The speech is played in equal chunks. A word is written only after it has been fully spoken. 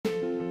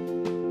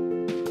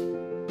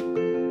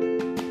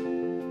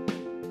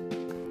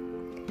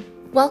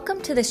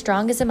Welcome to the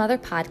Strong as a Mother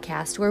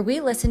podcast, where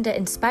we listen to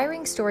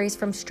inspiring stories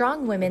from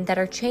strong women that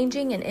are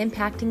changing and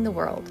impacting the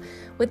world.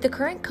 With the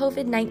current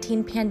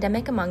COVID-19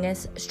 pandemic among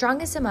us,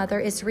 Strong as a Mother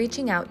is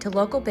reaching out to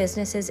local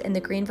businesses in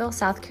the Greenville,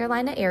 South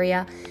Carolina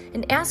area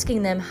and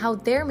asking them how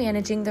they're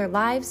managing their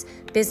lives,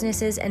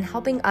 businesses, and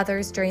helping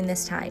others during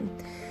this time.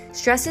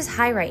 Stress is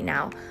high right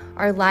now.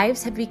 Our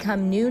lives have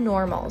become new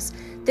normals.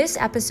 This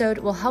episode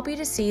will help you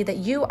to see that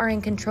you are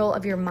in control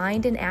of your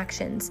mind and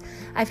actions.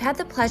 I've had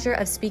the pleasure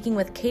of speaking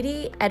with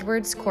Katie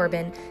Edwards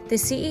Corbin, the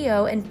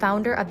CEO and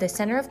founder of the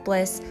Center of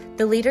Bliss,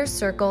 the Leaders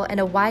Circle, and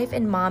a wife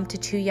and mom to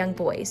 2 young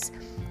boys.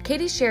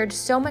 Katie shared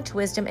so much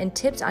wisdom and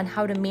tips on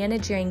how to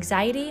manage your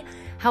anxiety,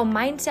 how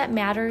mindset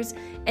matters,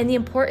 and the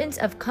importance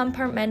of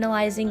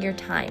compartmentalizing your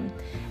time.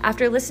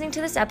 After listening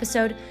to this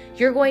episode,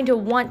 you're going to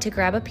want to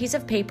grab a piece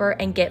of paper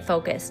and get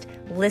focused.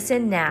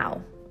 Listen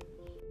now.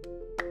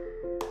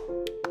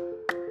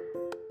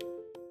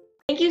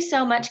 Thank you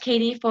so much,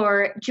 Katie,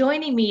 for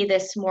joining me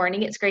this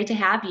morning. It's great to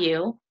have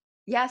you.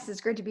 Yes, it's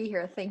great to be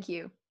here. Thank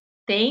you.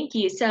 Thank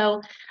you. So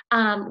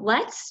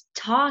let's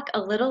talk a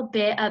little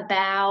bit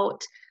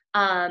about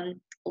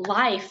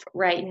life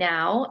right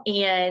now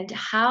and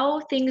how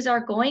things are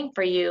going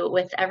for you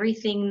with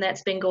everything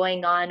that's been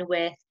going on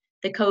with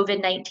the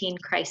COVID-19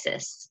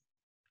 crisis.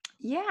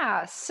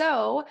 Yeah,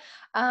 so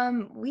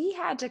we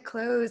had to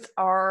close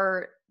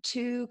our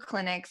 2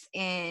 clinics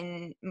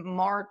in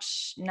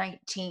March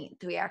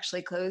 19th. We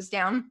actually closed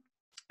down.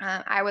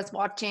 I was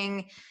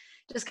watching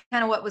just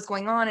kind of what was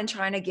going on and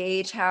trying to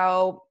gauge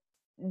how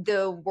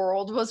the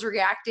world was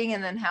reacting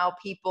and then how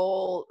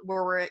people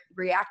were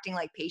reacting,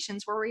 like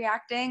patients were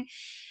reacting.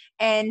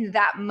 And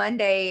that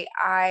Monday,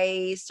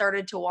 I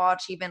started to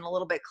watch even a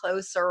little bit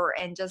closer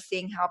and just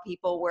seeing how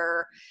people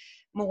were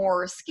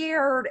more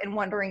scared and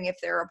wondering if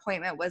their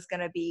appointment was going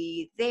to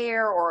be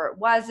there or it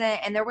wasn't.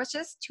 And there was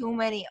just too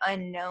many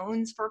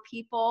unknowns for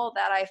people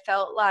that I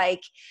felt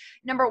like,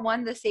 number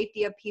one, the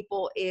safety of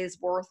people is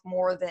worth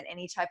more than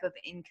any type of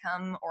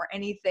income or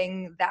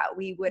anything that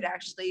we would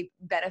actually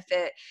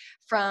benefit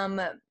from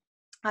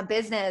a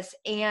business.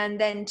 And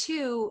then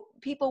 2,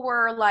 people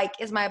were like,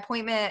 is my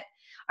appointment,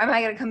 am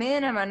I going to come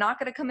in? Am I not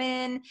going to come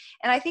in?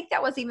 And I think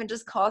that was even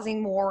just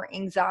causing more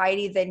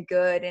anxiety than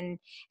good. And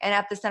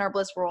at the Center of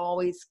Bliss, we're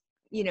always,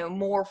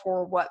 more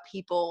for what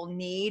people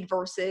need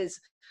versus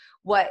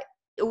what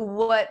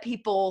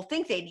people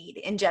think they need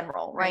in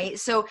general. Right.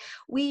 So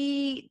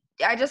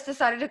I just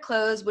decided to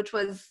close, which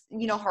was,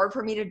 hard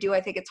for me to do.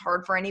 I think it's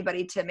hard for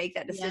anybody to make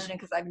that decision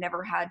because I've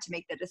never had to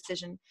make the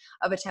decision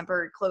of a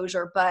temporary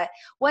closure. But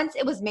once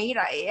it was made,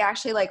 it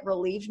actually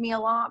relieved me a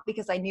lot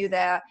because I knew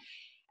that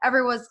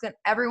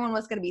everyone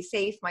was going to be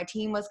safe. My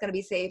team was going to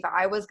be safe.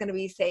 I was going to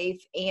be safe.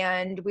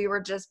 And we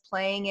were just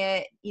playing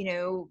it,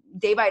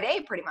 day by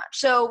day pretty much.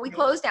 So we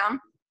closed down.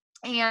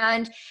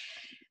 And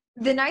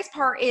the nice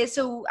part is,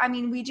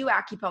 we do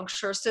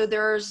acupuncture. So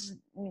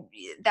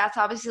that's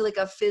obviously like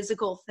a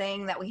physical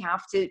thing that we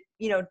have to,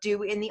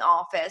 do in the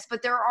office,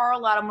 but there are a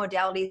lot of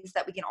modalities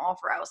that we can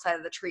offer outside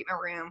of the treatment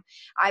room.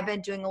 I've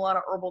been doing a lot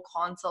of herbal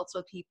consults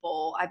with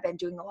people. I've been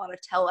doing a lot of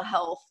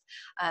telehealth.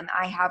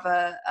 I have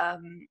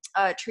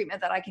a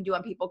treatment that I can do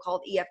on people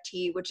called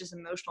EFT, which is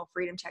emotional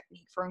freedom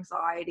technique for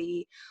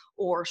anxiety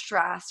or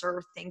stress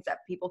or things that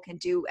people can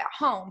do at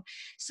home.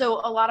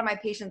 So a lot of my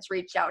patients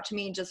reached out to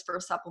me just for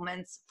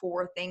supplements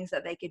for things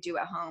that they could do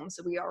at home.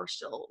 So we are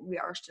still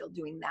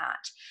doing that.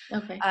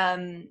 Okay.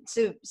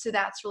 So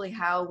that's really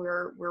how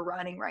we're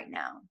running right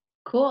now.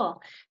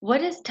 Cool.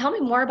 Tell me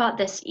more about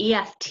this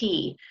EFT.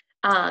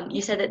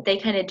 You said that they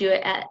kind of do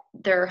it at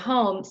their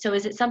home. So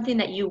is it something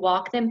that you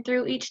walk them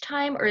through each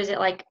time, or is it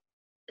like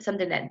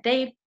something that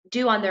they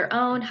do on their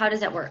own? How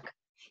does that work?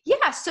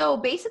 Yeah, so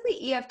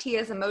basically EFT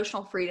is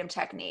emotional freedom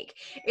technique.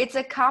 It's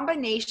a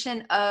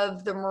combination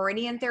of the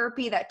meridian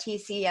therapy that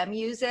TCM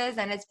uses,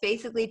 and it's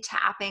basically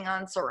tapping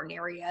on certain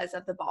areas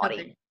of the body.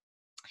 Okay.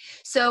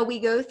 So we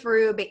go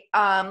through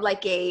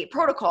like a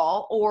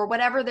protocol or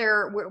whatever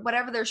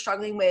they're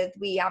struggling with.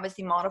 We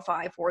obviously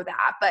modify for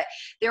that, but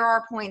there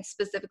are points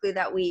specifically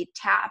that we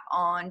tap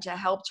on to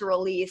help to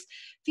release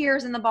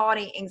fears in the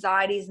body,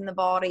 anxieties in the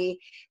body,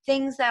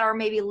 things that are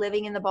maybe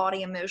living in the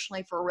body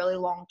emotionally for a really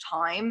long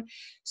time.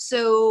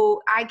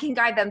 So I can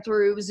guide them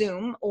through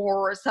Zoom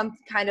or some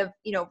kind of,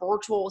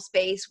 virtual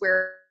space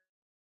where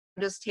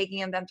just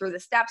taking them through the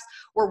steps.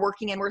 We're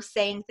working and we're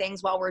saying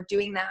things while we're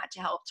doing that to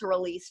help to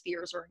release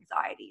fears or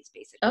anxieties,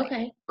 basically.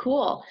 Okay,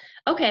 cool.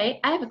 Okay,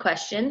 I have a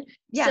question.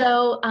 Yeah.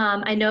 So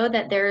I know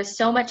that there's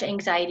so much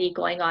anxiety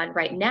going on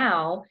right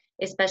now,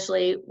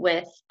 especially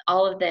with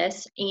all of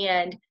this.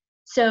 And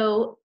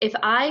so if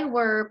I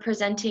were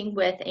presenting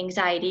with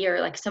anxiety, or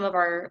like some of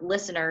our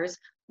listeners,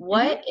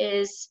 what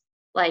is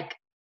like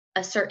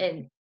a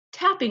certain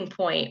tapping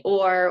point,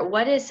 or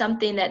what is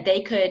something that they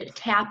could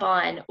tap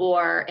on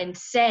and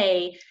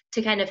say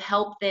to kind of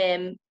help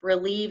them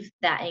relieve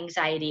that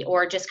anxiety,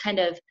 or just kind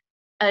of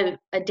a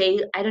day,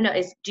 I don't know,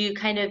 do you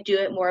kind of do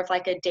it more of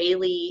like a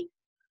daily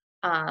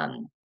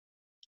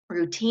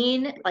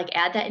routine, like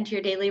add that into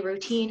your daily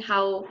routine?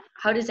 How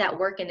does that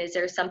work? And is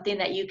there something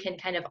that you can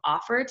kind of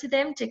offer to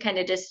them to kind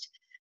of just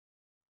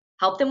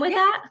help them with Yeah.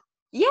 that?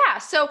 Yeah.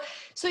 So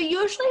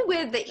usually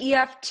with the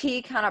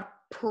EFT kind of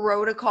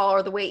protocol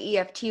or the way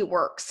EFT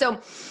works. So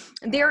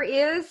there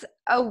is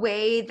a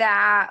way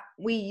that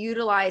we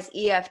utilize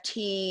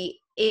EFT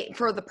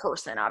for the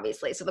person,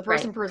 obviously. So the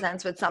person Right.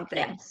 presents with something,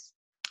 Yes.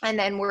 and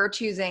then we're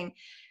choosing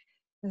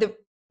the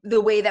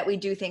the way that we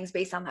do things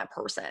based on that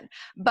person.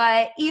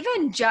 But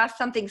even just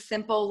something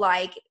simple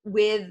like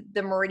with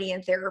the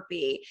meridian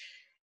therapy,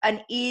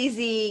 an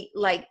easy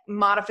like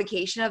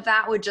modification of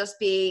that would just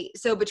be,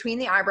 so between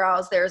the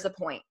eyebrows there's a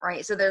point,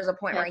 right? So there's a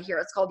point Okay. right here,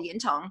 it's called yin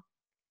tong.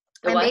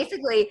 The And what?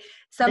 basically The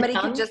somebody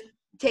could tongue? just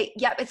take,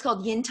 yep, it's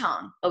called yin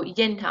tong. Oh,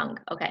 yin tongue.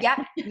 Okay. Yep,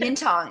 yin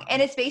tong.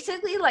 And it's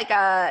basically like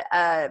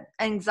a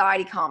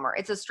anxiety calmer,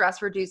 it's a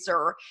stress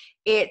reducer.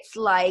 It's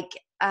like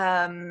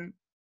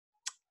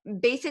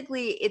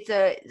basically it's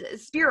a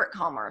spirit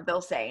calmer,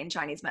 they'll say in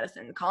Chinese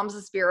medicine. Calms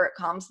the spirit,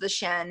 calms the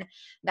shen.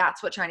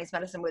 That's what Chinese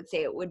medicine would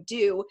say it would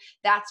do.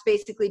 That's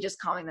basically just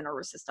calming the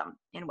nervous system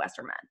in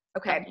Western men.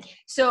 Okay. Okay.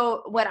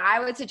 So what I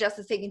would suggest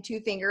is taking two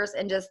fingers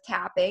and just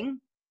tapping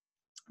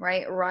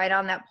right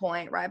on that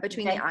point, right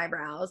between the Okay.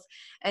 eyebrows,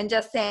 and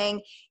just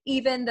saying,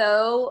 even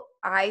though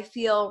I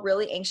feel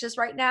really anxious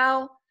right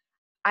now,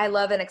 I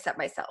love and accept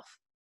myself.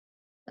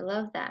 I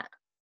love that.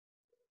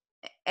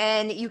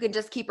 And you can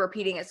just keep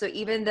repeating it. So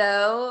even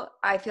though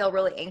I feel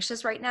really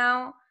anxious right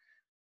now,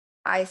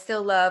 I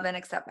still love and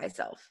accept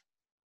myself.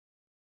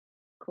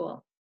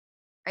 Cool.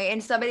 Right?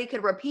 And somebody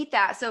could repeat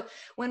that. So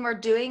when we're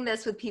doing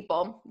this with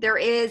people, there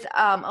is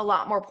a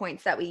lot more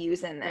points that we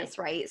use in Right. this,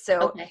 right? So,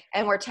 Okay.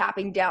 and we're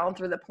tapping down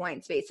through the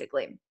points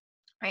basically.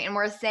 Right. And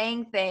we're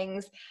saying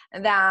things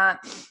that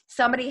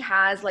somebody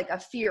has like a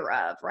fear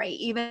of, right?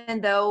 Even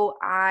though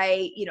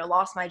I,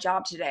 lost my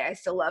job today, I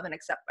still love and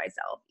accept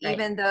myself. Right.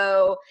 Even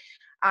though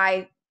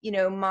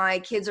my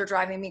kids are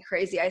driving me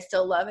crazy, I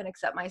still love and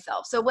accept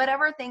myself. So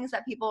whatever things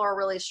that people are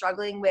really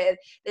struggling with,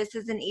 this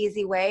is an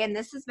easy way. And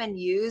this has been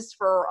used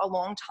for a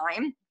long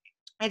time.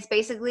 It's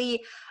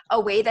basically a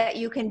way that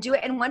you can do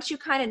it. And once you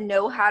kind of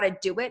know how to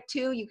do it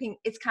too,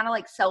 it's kind of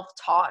like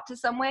self-taught to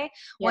some way.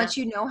 Yeah. Once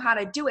you know how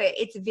to do it,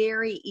 it's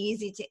very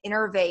easy to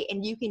innovate,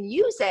 and you can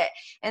use it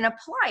and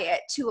apply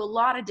it to a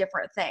lot of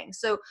different things.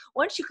 So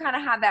once you kind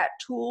of have that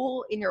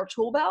tool in your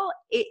tool belt,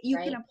 you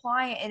can Right.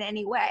 apply it in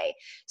any way.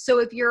 So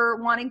if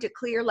you're wanting to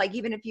clear, like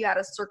even if you had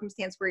a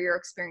circumstance where you're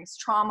experiencing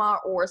trauma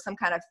or some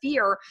kind of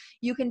fear,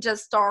 you can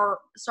just start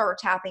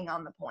tapping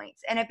on the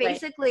points. And it Right.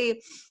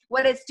 basically,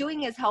 what it's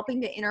doing is helping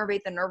to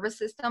innervate the nervous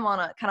system on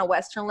a kind of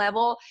Western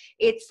level.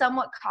 It's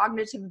somewhat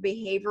cognitive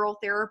behavioral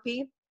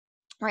therapy,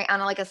 right? On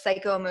like a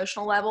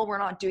psycho-emotional level. We're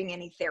not doing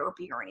any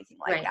therapy or anything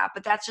like Right. that,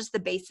 but that's just the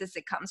basis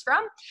it comes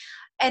from.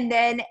 And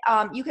then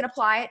you can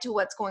apply it to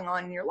what's going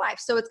on in your life.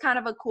 So it's kind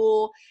of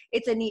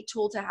it's a neat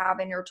tool to have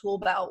in your tool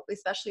belt,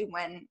 especially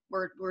when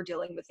we're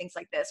dealing with things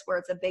like this, where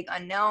it's a big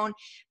unknown.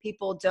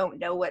 People don't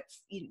know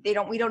we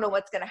don't know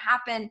what's going to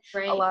happen. A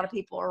Right. lot of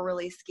people are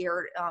really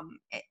scared,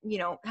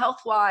 health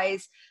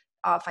wise,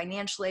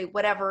 financially,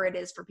 whatever it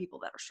is for people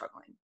that are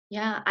struggling.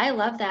 Yeah, I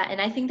love that.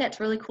 And I think that's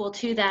really cool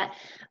too, that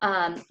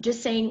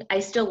just saying, I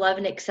still love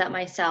and accept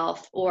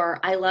myself, or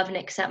I love and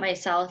accept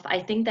myself. I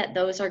think that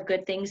those are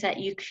good things that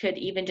you could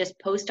even just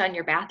post on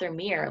your bathroom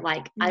mirror,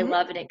 like, I Mm-hmm.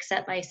 love and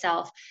accept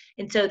myself.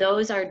 And so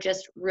those are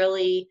just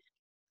really,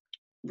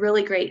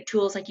 really great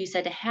tools, like you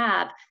said, to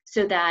have,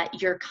 so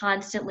that you're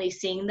constantly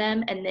seeing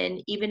them. And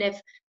then even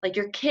if like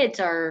your kids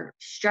are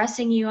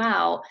stressing you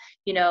out,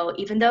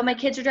 even though my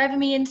kids are driving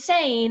me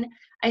insane,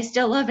 I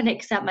still love and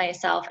accept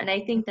myself. And I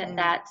think that Mm-hmm.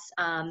 that's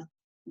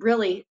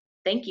really,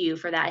 thank you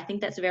for that. I think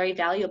that's very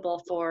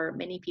valuable for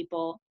many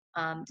people,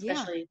 Yeah.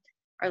 especially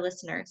our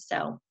listeners.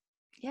 So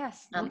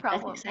Yes, no that's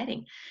problem.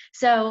 exciting.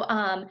 So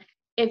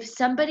if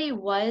somebody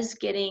was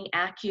getting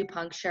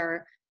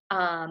acupuncture,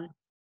 um,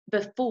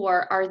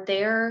 before, are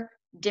there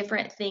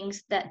different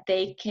things that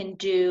they can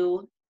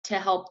do to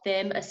help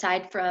them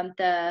aside from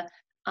the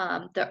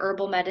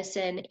herbal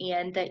medicine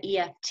and the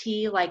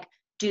EFT? Like,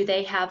 do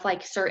they have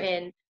like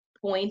certain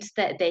points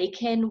that they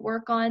can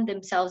work on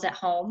themselves at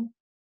home?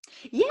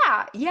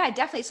 Yeah,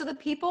 definitely. So the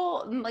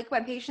people, like my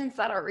patients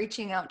that are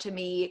reaching out to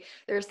me,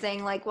 they're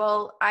saying like,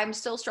 well, I'm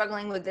still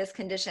struggling with this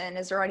condition.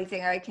 Is there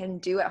anything I can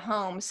do at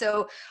home?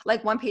 So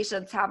like one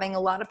patient's having a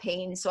lot of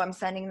pain, so I'm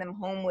sending them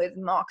home with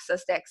moxa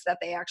sticks that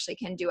they actually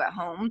can do at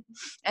home.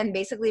 And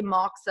basically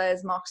moxa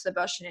is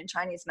moxibustion in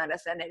Chinese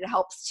medicine. It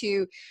helps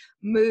to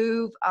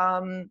move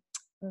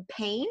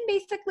pain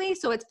basically.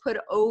 So it's put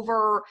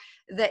over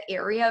the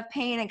area of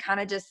pain and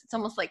kind of just, it's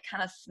almost like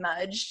kind of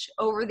smudged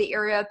over the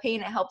area of pain.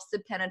 It helps to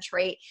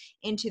penetrate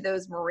into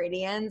those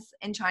meridians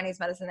in Chinese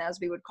medicine, as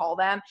we would call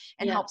them,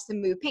 and Yeah. helps to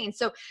move pain.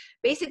 So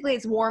basically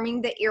it's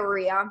warming the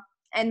area,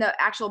 and the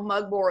actual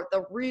mugwort,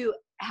 the root,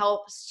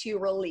 helps to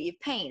relieve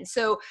pain.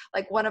 So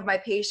like one of my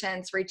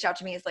patients reached out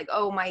to me, it's like,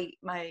 oh, my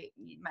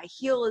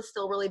heel is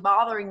still really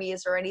bothering me.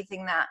 Is there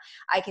anything that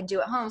I can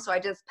do at home? So I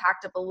just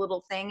packed up a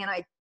little thing and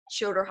I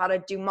showed her how to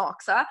do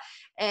moxa,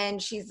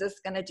 and she's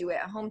just going to do it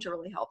at home to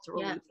really help to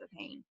Yeah. relieve the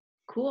pain.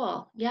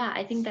 Cool. Yeah,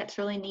 I think that's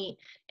really neat.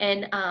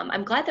 And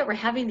I'm glad that we're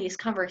having these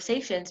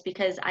conversations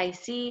because I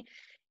see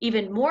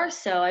even more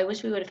so, I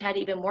wish we would have had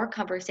even more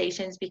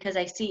conversations because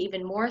I see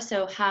even more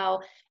so how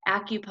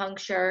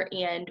acupuncture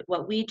and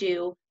what we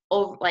do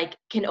like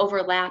can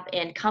overlap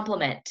and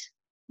complement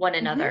one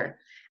Mm-hmm. another.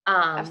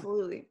 Um,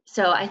 Absolutely.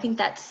 so I think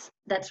that's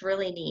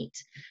really neat.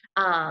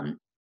 Um,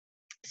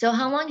 so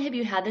how long have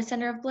you had the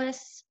Center of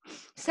Bliss?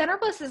 Center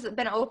Bliss has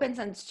been open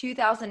since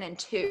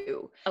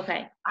 2002.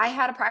 Okay. I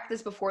had a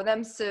practice before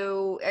them,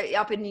 so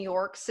up in New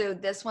York. So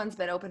this one's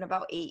been open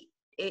about eight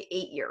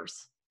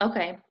years.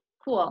 Okay,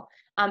 cool.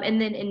 And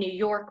then in New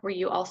York, were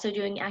you also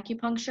doing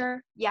acupuncture?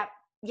 Yep.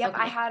 Yep.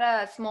 I Okay. had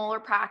a smaller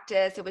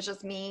practice. It was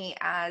just me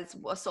as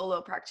a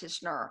solo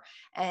practitioner.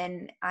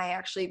 And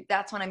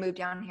that's when I moved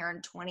down here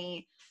in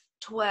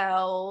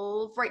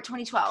 2012, right?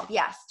 2012.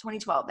 Yes.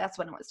 2012. That's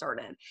when it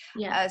started.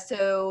 Yeah.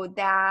 So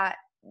that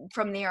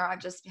from there,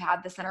 I've just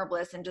had the Center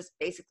Bliss and just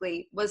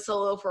basically was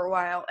solo for a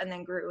while and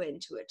then grew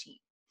into a team.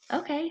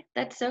 Okay,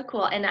 that's so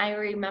cool. And I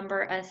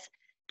remember us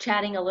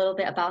chatting a little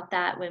bit about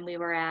that when we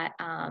were at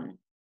on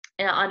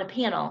a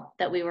panel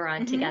that we were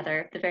on Mm-hmm.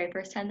 together the very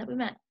first time that we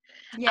met.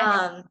 Yes.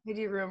 Um, I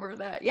do remember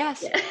that.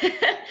 Yes.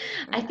 yeah.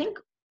 I think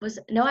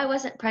no, I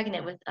wasn't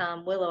pregnant with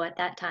Willow at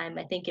that time.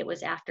 I think it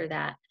was after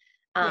that.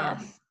 Um,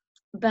 Yes.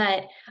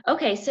 but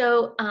okay,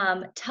 so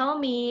tell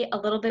me a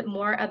little bit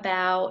more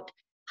about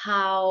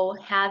how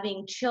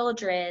having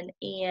children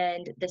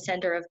and the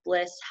Center of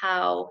Bliss,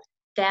 how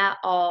that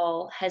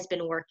all has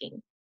been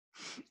working.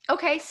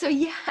 Okay, so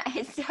yeah,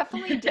 it's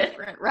definitely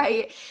different,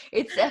 right?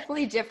 It's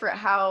definitely different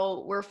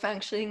how we're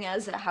functioning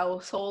as a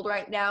household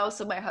right now.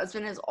 So my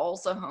husband is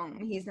also home.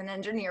 He's an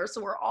engineer,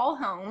 so we're all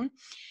home.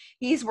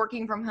 He's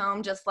working from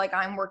home just like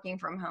I'm working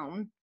from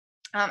home.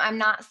 I'm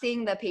not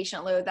seeing the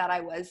patient load that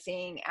I was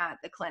seeing at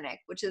the clinic,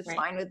 which is Right,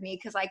 fine with me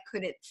because I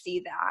couldn't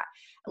see that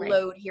right.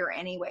 load here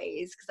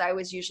anyways, because I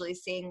was usually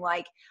seeing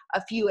like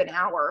a few an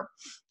hour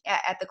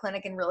at the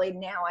clinic, and really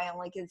now I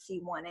only can see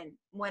one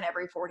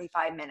every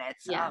 45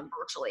 minutes Yeah,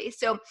 virtually.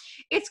 So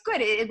it's good.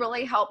 It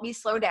really helped me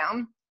slow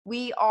down.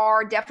 We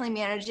are definitely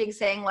managing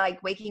saying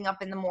like waking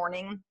up in the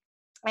morning,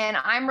 and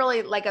I'm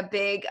really like a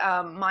big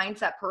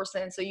mindset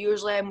person. So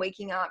usually I'm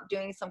waking up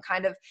doing some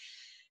kind of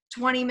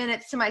 20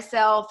 minutes to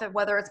myself,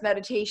 whether it's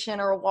meditation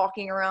or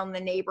walking around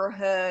the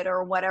neighborhood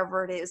or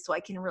whatever it is, so I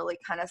can really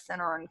kind of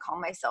center and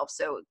calm myself.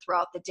 So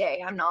throughout the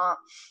day, I'm not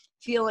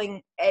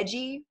feeling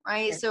edgy,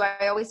 right? right, So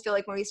I always feel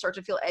like when we start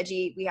to feel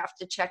edgy, we have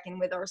to check in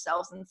with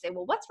ourselves and say,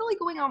 well, what's really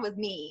going on with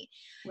me?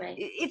 right.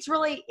 It's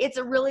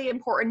a really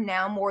important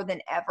now more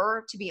than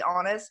ever, to be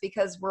honest,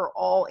 because we're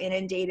all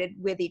inundated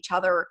with each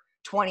other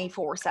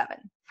 24/7.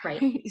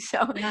 Right.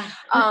 So Yeah.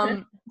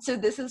 so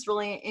this is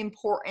really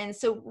important.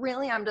 So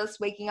really I'm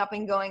just waking up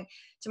and going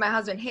to my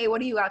husband, hey,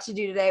 what do you got to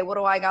do today? What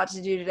do I got to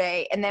do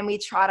today? And then we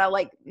try to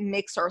like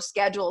mix our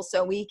schedules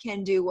so we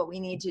can do what we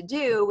need to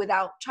do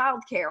without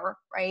childcare,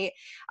 right?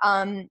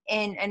 And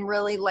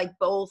really like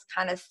both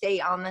kind of stay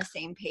on the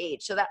same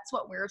page. So that's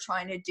what we're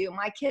trying to do.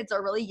 My kids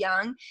are really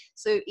young.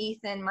 So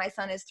Ethan, my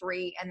son, is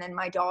 3, and then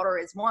my daughter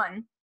is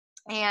 1,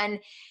 and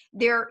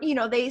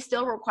they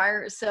still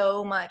require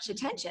so much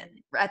attention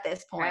at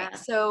this point. Yeah.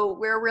 So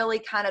we're really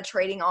kind of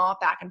trading off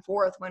back and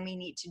forth when we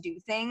need to do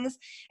things,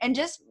 and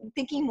just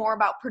thinking more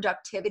about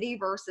productivity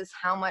versus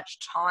how much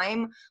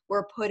time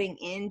we're putting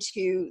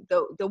into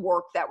the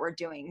work that we're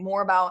doing,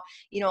 more about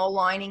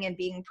aligning and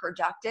being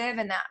productive.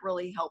 And that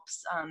really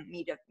helps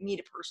me to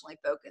personally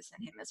focus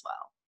on him as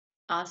well.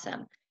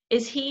 Awesome.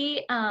 Is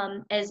he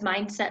as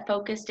mindset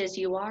focused as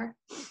you are?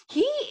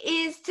 He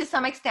is, to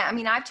some extent. I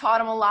mean, I've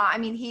taught him a lot. I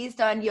mean, he's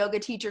done yoga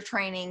teacher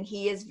training.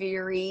 He is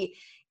very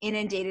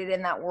inundated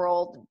in that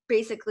world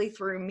basically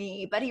through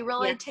me, but he Yeah.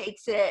 really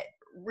takes it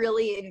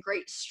really in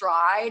great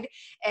stride.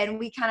 And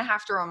we kind of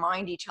have to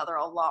remind each other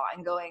a lot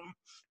and going,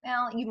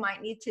 well, you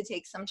might need to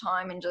take some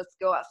time and just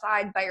go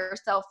outside by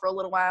yourself for a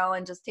little while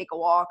and just take a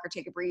walk or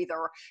take a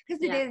breather,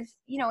 because Yeah.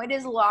 it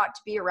is a lot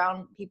to be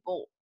around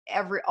people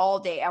all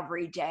day,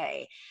 every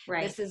day.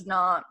 Right. This has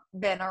not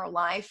been our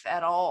life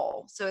at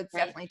all. So it's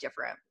Right. definitely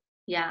different.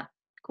 Yeah.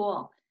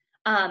 Cool.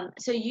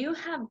 So you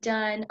have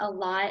done a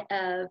lot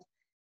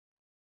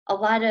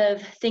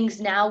of things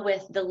now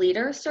with the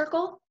leader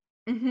circle.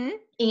 Mm-hmm.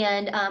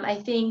 And I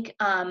think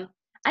I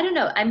don't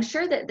know, I'm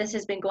sure that this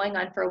has been going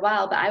on for a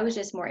while, but I was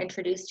just more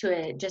introduced to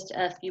it just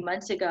a few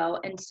months ago.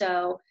 And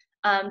so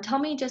tell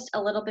me just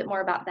a little bit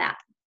more about that.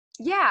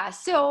 Yeah,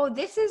 so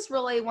this is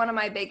really one of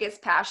my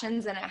biggest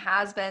passions, and it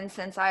has been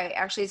since I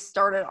actually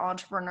started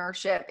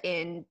entrepreneurship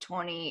in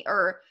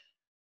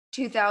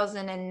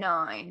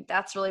 2009.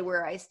 That's really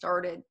where I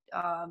started.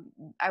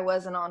 I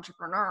was an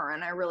entrepreneur,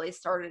 and I really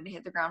started to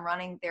hit the ground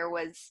running.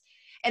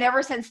 And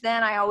ever since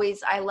then, I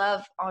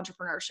love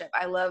entrepreneurship.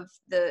 I love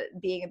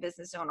being a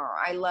business owner.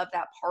 I love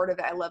that part of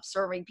it. I love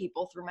serving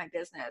people through my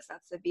business.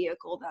 That's the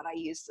vehicle that I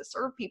use to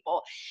serve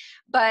people.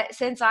 But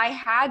since I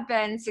had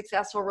been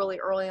successful really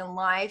early in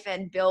life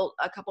and built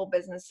a couple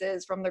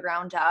businesses from the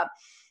ground up,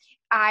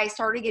 I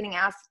started getting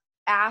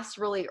asked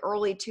really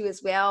early too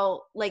as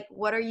well, like,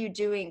 what are you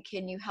doing?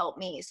 Can you help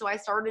me? So I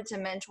started to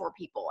mentor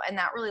people, and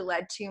that really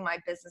led to my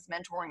business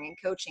mentoring and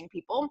coaching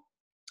people.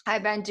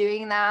 I've been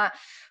doing that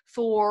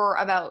for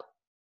about,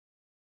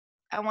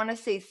 I want to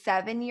say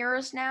 7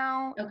 years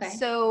now. Okay.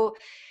 So,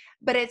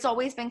 but it's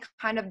always been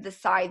kind of the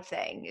side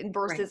thing Right.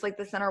 versus like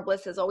the center of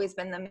bliss has always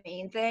been the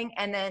main thing.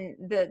 And then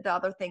the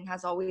other thing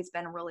has always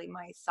been really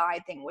my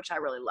side thing, which I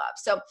really love.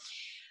 So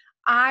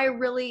I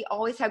really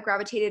always have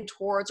gravitated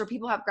towards, or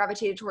people have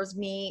gravitated towards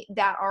me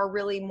that are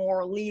really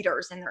more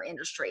leaders in their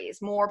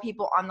industries, more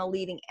people on the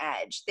leading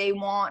edge. They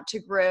want to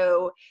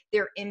grow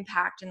their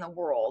impact in the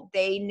world.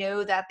 They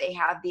know that they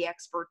have the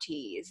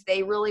expertise.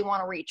 They really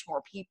want to reach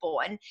more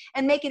people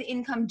and make an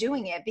income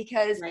doing it,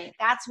 because Right.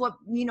 that's what,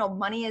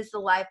 money is the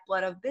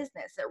lifeblood of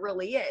business. It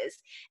really is.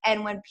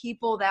 And when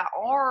people that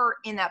are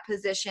in that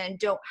position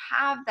don't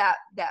have that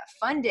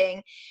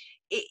funding,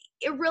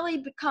 it really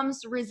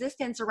becomes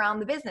resistance around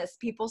the business.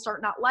 People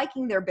start not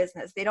liking their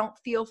business. They don't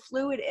feel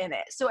fluid in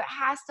it. So it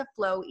has to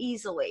flow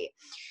easily.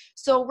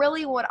 So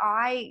really what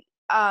I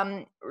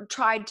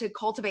tried to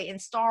cultivate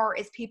and star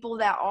is people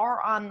that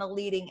are on the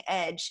leading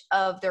edge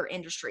of their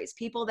industries,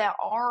 people that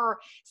are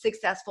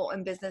successful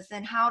in business,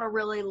 and how to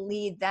really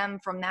lead them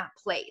from that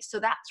place. So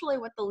that's really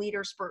what the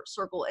Leader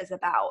Circle is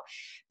about.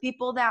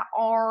 People that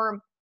are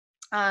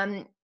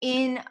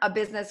in a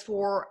business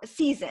for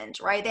seasoned,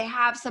 right? They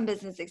have some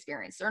business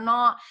experience. They're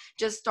not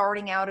just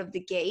starting out of the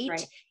gate.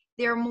 Right.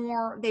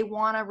 They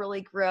want to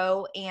really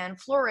grow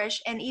and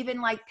flourish and even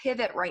like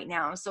pivot right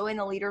now. So in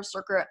the Leader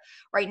Circuit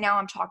right now,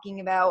 I'm talking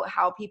about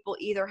how people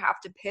either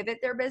have to pivot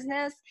their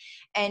business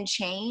and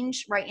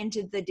change right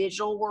into the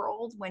digital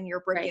world when you're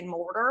brick Right. and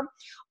mortar,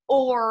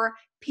 or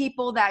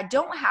people that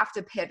don't have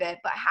to pivot,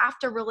 but have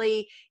to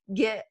really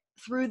get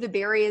through the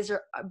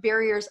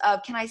barriers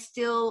of, can I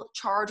still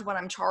charge what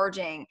I'm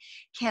charging?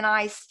 Can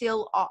I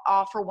still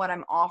offer what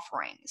I'm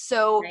offering?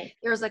 So Right.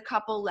 there's a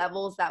couple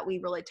levels that we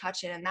really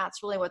touch in, and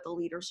that's really what the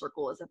Leader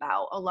Circle is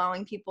about,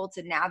 allowing people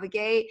to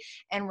navigate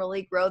and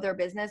really grow their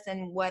business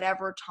in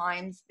whatever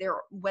kind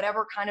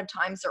of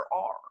times there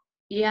are.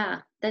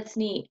 Yeah, that's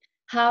neat.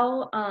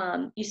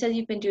 How, you said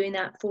you've been doing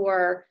that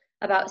for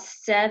about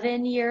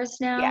 7 years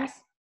now.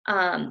 Yes.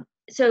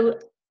 So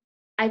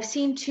I've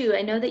seen too,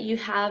 I know that you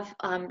have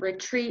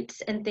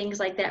retreats and things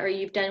like that, or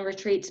you've done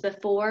retreats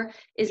before.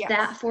 Is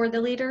that Yes. for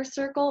the Leader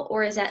Circle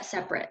or is that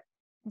separate?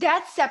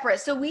 That's separate.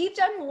 So we've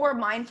done more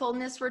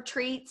mindfulness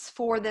retreats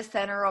for the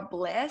Center of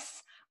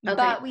Bliss, Okay.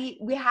 but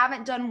we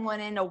haven't done one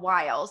in a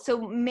while.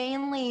 So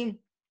mainly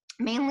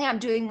I'm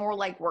doing more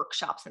like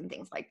workshops and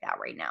things like that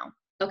right now.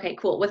 Okay,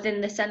 cool. Within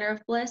the Center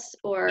of Bliss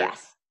or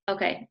Yes.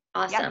 okay, Yep.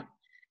 awesome.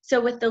 So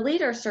with the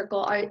Leader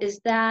Circle, is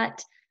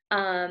that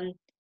um,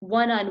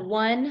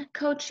 one-on-one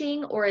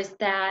coaching or is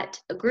that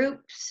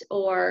groups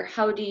or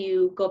how do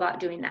you go about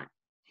doing that?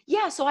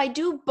 Yeah, so I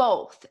do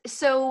both.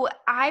 So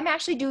I'm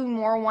actually doing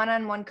more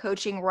one-on-one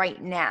coaching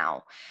right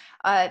now,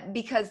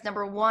 because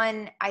number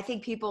one, I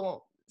think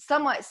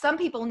some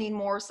people need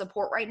more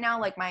support right now.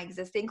 Like my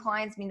existing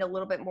clients need a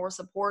little bit more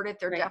support if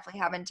they're Right. definitely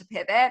having to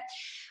pivot.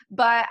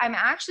 But I'm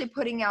actually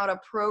putting out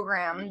a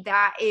program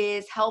that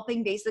is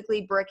helping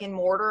basically brick and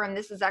mortar, and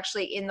this is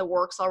actually in the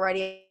works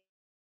already.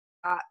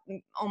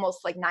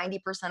 Almost like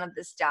 90% of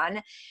this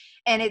done,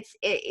 and it's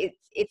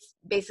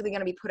basically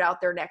going to be put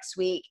out there next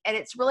week, and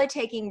it's really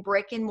taking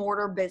brick and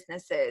mortar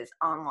businesses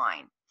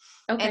online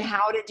and Okay.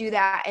 how to do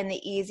that in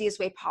the easiest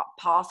way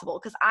possible,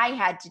 because I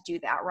had to do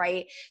that,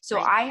 right? So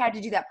Right. I had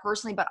to do that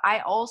personally, but I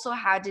also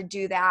had to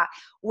do that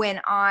when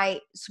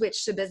I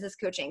switched to business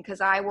coaching, because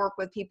I work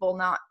with people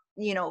not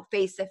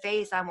face to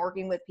face. I'm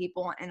working with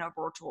people in a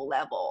virtual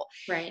level.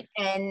 Right.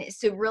 And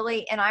so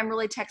really, and I'm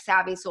really tech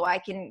savvy, so I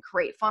can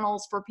create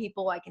funnels for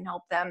people. I can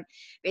help them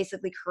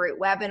basically create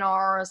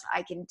webinars.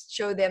 I can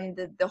show them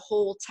the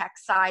whole tech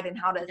side and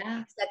how to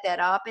Yeah. set that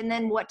up, and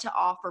then what to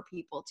offer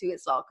people too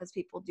as well, because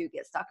people do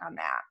get stuck on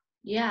that.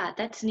 Yeah,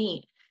 that's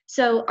neat.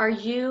 So are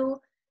you,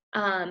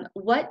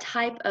 what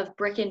type of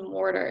brick and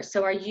mortar?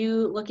 So do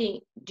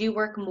you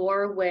work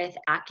more with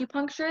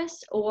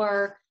acupuncturists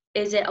or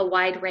is it a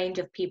wide range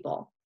of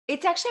people?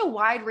 It's actually a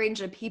wide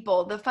range of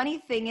people. The funny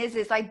thing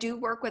is I do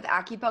work with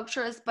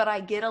acupuncturists, but I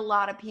get a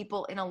lot of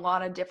people in a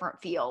lot of different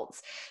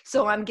fields.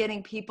 So I'm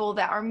getting people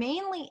that are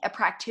mainly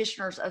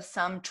practitioners of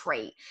some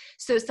trait.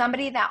 So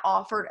somebody that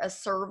offered a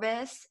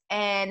service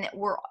and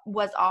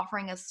was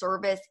offering a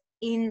service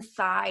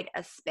inside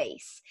a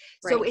space.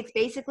 So Right. it's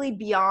basically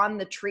beyond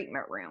the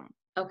treatment room.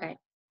 Okay.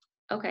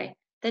 Okay.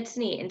 That's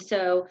neat. And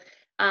so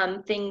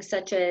things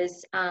such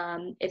as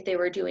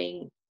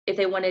if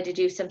they wanted to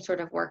do some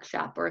sort of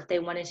workshop or if they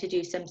wanted to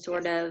do some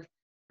sort Yes. of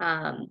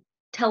um,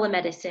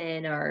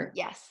 telemedicine or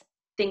Yes.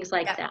 things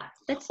like Yep. that.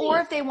 That's Or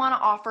neat. if they want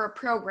to offer a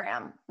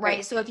program, Right.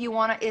 right? So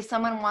if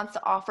someone wants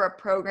to offer a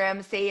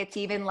program, say it's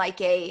even like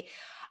a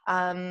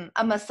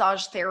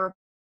massage therapy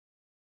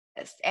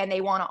and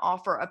they want to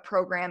offer a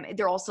program.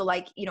 They're also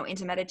like,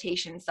 into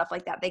meditation and stuff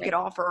like that. They could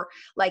offer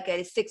like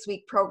a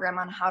 6-week program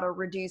on how to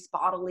reduce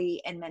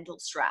bodily and mental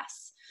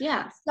stress.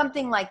 Yeah.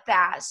 Something like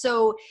that.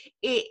 So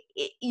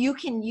you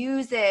can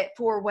use it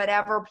for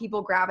whatever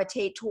people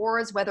gravitate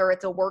towards, whether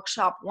it's a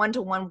workshop,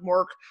 one-to-one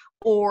work,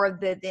 or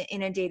the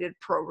inundated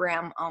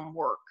program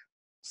work.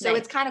 So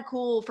It's kind of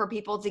cool for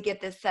people to get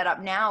this set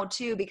up now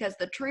too, because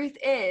the truth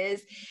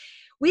is,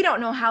 we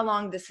don't know how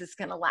long this is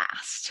going to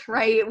last,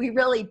 right? We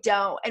really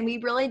don't. And we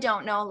really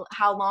don't know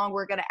how long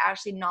we're going to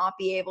actually not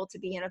be able to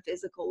be in a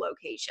physical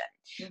location.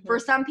 Mm-hmm. For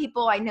some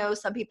people, I know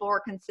some people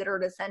are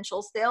considered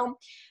essential still,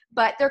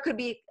 but there could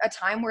be a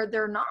time where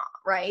they're not,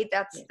 right?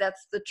 That's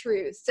the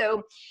truth.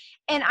 So,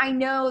 and I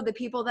know the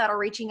people that are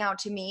reaching out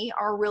to me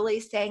are really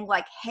saying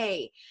like,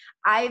 hey,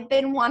 I've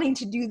been wanting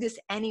to do this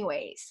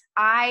anyways.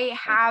 I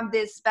have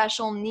this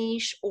special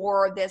niche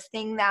or this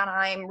thing that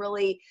I'm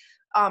really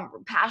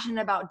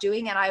passionate about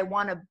doing, and I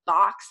want to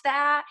box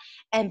that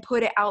and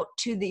put it out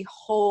to the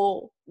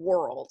whole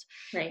world.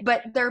 Right.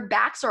 But their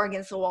backs are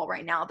against the wall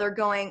right now. They're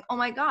going, oh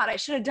my God, I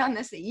should have done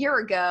this a year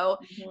ago.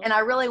 Mm-hmm. And I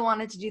really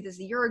wanted to do this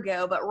a year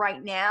ago. But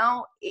right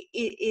now it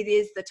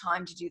is the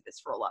time to do this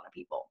for a lot of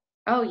people.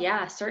 Oh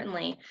yeah,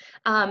 certainly.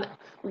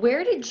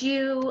 Where did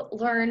you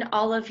learn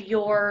all of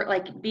your,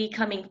 like,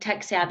 becoming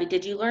tech savvy?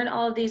 Did you learn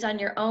all of these on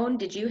your own?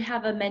 Did you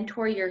have a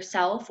mentor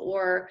yourself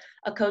or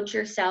a coach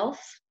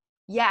yourself?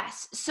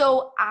 Yes.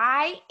 So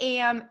I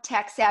am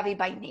tech savvy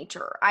by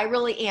nature. I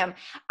really am.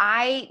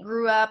 I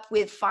grew up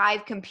with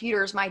 5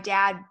 computers. My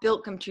dad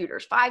built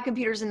computers, 5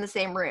 computers in the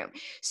same room.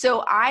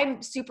 So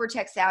I'm super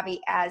tech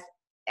savvy as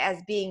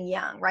being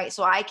young, right?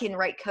 So I can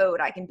write code,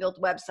 I can build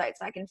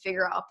websites, I can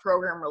figure out a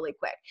program really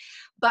quick.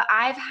 But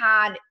I've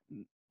had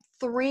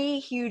 3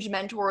 huge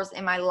mentors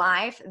in my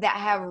life that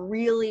have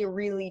really,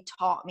 really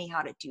taught me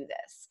how to do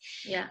this.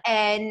 Yeah.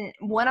 And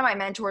one of my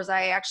mentors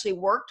I actually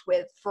worked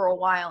with for a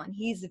while, and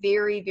he's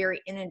very,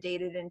 very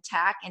inundated in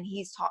tech, and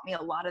he's taught me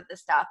a lot of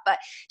this stuff. But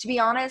to be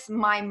honest,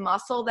 my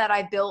muscle that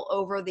I built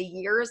over the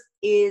years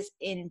is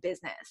in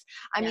business.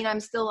 I mean, I'm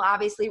still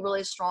obviously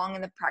really strong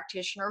in the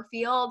practitioner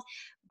field,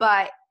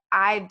 but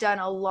I've done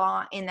a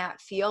lot in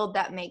that field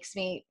that makes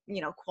me,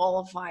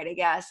 qualified, I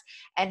guess,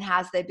 and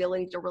has the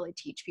ability to really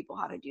teach people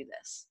how to do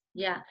this.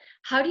 Yeah.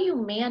 How do you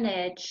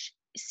manage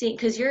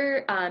because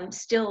you're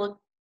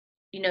still,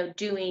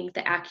 doing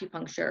the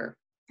acupuncture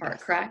part,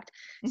 yes. Correct?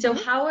 Mm-hmm. So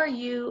how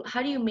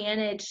do you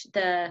manage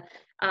the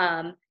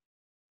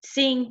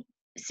seeing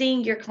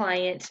your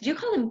clients? Do you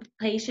call them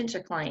patients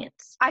or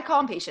clients? I call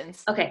them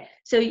patients. Okay.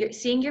 So you're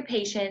seeing your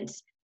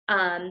patients,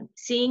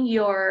 seeing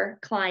your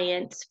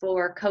clients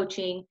for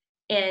coaching,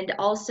 and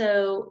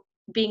also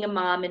being a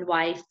mom and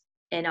wife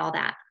and all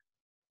that.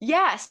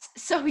 Yes.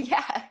 So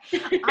yeah,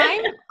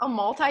 I'm a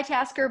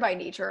multitasker by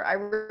nature. I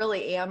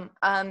really am.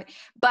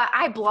 But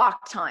I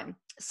block time.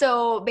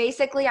 So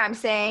basically I'm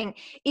saying,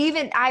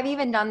 I've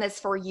even done this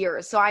for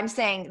years. So I'm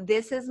saying,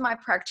 this is my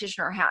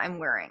practitioner hat I'm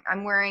wearing.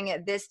 I'm wearing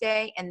it this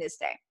day and this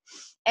day.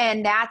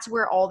 And that's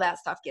where all that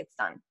stuff gets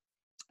done.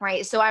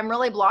 Right. So I'm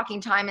really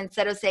blocking time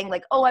instead of saying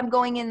like, oh, I'm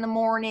going in the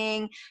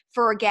morning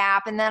for a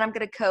gap and then I'm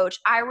going to coach.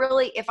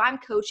 If I'm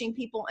coaching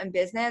people in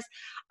business,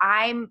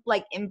 I'm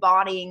like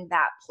embodying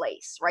that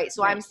place. Right.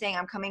 So I'm saying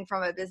I'm coming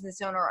from a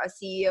business owner, a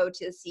CEO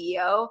to a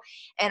CEO,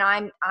 and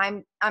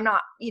I'm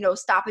not,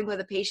 stopping with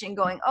a patient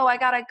going, oh, I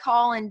got to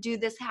call and do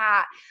this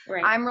hat.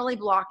 Right. I'm really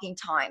blocking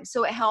time.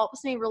 So it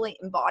helps me really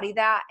embody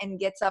that and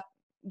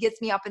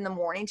gets me up in the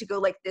morning to go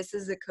like, this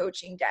is a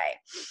coaching day.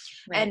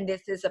 Right. And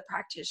this is a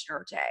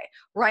practitioner day.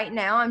 Right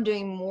now I'm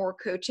doing more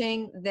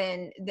coaching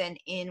than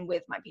in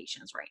with my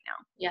patients right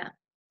now. Yeah.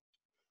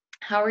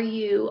 How are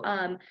you?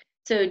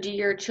 So do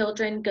your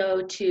children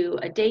go to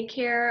a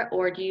daycare,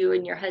 or do you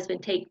and your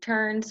husband take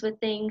turns with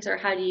things, or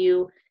how do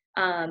you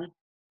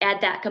add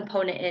that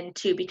component in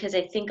too? Because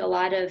I think a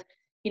lot of,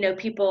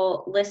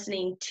 people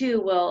listening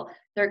too,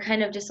 they're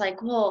kind of just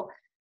like, well,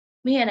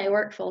 man, I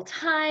work full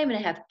time and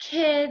I have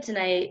kids and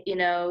I,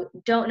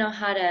 don't know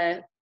how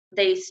to,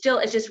 it's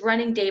just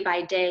running day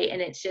by day.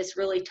 And it's just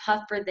really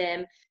tough for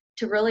them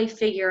to really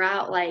figure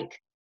out like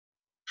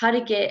how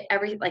to get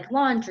like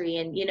laundry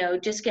and,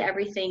 just get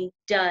everything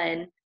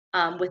done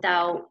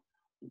without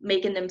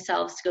making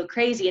themselves go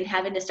crazy and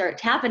having to start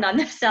tapping on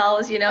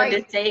themselves, right.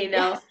 To say,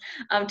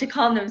 to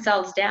calm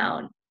themselves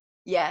down.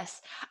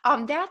 Yes.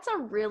 That's a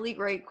really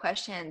great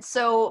question.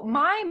 So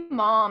my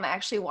mom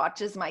actually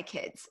watches my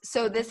kids.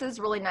 So this is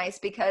really nice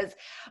because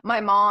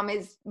my mom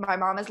is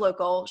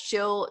local.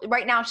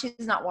 Right now she's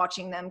not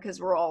watching them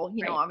because we're all,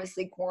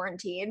 obviously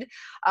quarantined.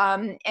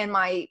 And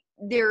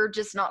they're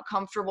just not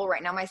comfortable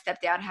right now. My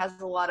stepdad has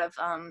a lot of,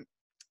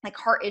 like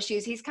heart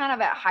issues. He's kind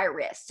of at high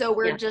risk. So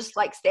we're just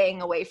like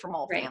staying away from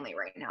all family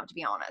right now, to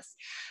be honest.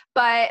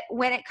 But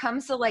when it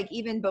comes to like,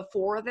 even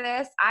before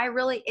this,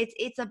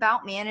 it's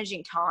about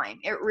managing time.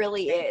 It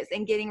really is.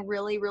 And getting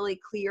really, really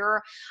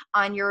clear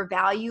on your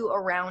value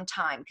around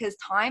time, because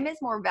time is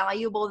more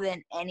valuable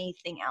than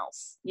anything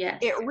else. Yes.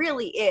 It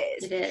really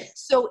is. It is.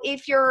 So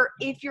if you're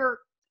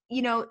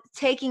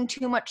taking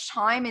too much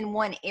time in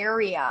one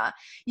area.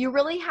 You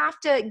really have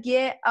to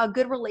get a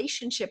good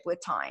relationship with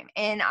time.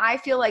 And I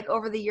feel like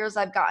over the years,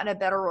 I've gotten a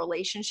better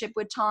relationship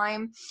with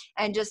time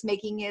and just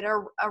making it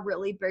a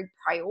really big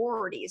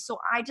priority. So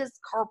I just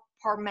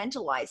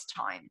compartmentalize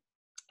time.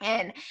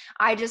 And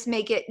I just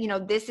make it,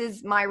 this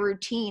is my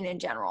routine in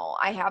general.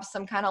 I have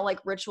some kind of like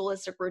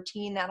ritualistic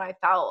routine that I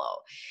follow.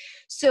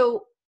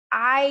 So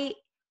I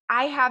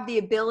I have the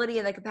ability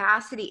and the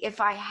capacity, if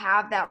I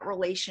have that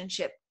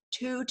relationship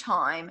to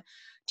time,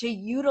 to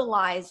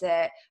utilize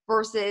it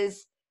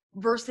versus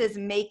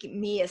make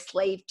me a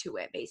slave to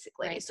it,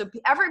 basically. Right. So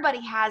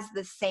everybody has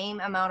the same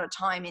amount of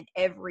time in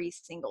every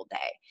single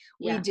day.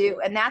 We Yeah. do.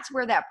 And that's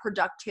where that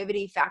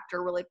productivity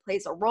factor really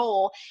plays a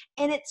role.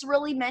 And it's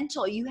really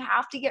mental. You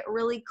have to get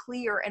really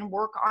clear and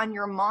work on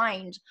your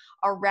mind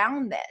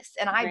around this.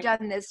 And I've Right.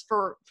 done this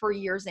for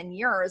years and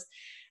years,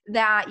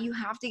 that you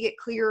have to get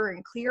clearer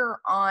and clearer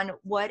on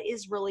what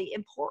is really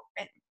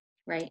important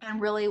Right.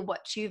 and really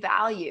what you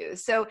value.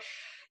 So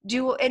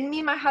and me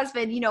and my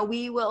husband,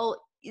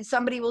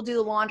 somebody will do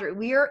the laundry.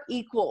 We are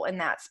equal in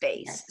that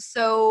space. Yes.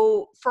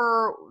 So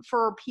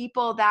for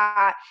people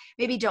that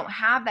maybe don't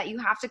have that, you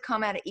have to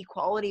come at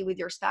equality with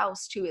your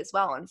spouse too as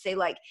well, and say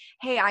like,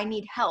 hey, I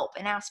need help,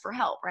 and ask for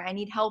help, right? I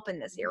need help in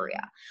this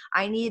area.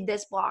 I need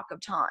this block of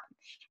time.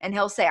 And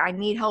he'll say, I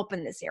need help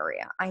in this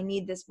area. I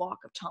need this block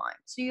of time.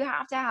 So you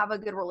have to have a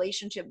good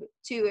relationship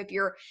too, if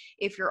you're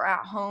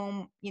at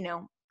home,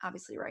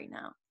 obviously right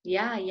now.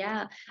 Yeah,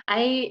 yeah.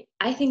 I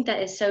think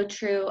that is so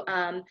true.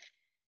 I've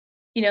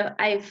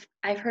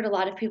heard a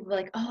lot of people be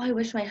like, "Oh, I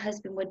wish my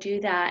husband would do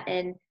that."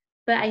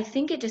 But I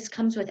think it just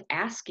comes with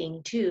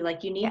asking too. Like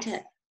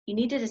Yes. you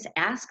need to just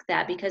ask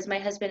that, because my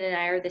husband and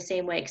I are the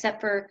same way, except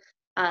for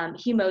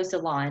he mows the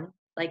lawn,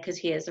 like, cuz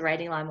he is the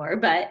riding lawnmower,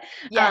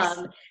 Yes.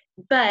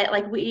 but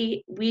like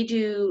we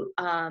do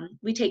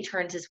we take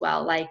turns as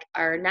well. Like,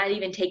 are not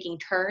even taking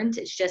turns.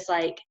 It's just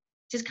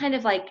kind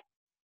of like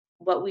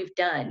what we've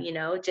done,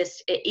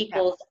 just it Yep.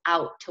 equals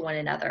out to one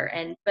another.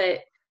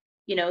 But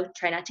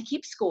try not to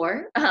keep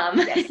score.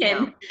 Yes.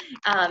 No.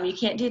 And you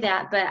can't do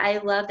that. But I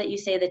love that you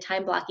say the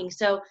time blocking.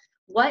 So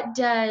what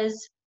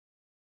does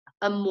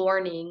a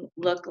morning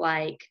look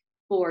like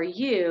for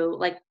you,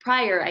 like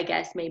prior, I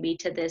guess, maybe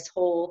to this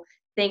whole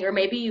thing? Or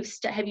maybe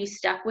have you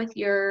stuck with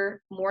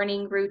your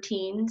morning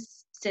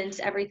routines since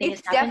everything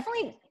has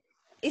happened?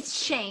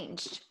 It's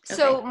changed. Okay.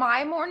 So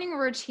my morning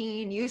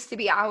routine used to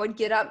be, I would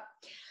get up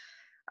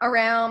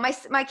around,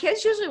 my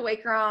kids usually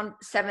wake around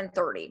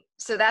 7:30.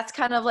 So that's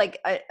kind of like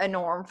a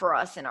norm for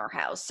us in our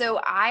house. So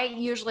I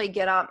usually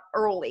get up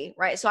early,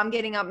 right? So I'm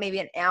getting up maybe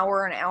an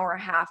hour and a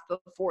half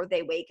before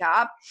they wake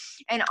up.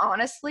 And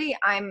honestly,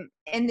 I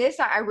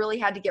really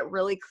had to get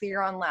really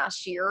clear on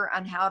last year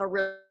on how to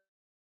really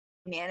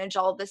manage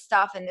all this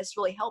stuff. And this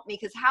really helped me,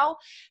 because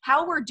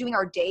how we're doing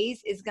our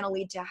days is going to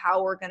lead to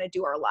how we're going to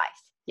do our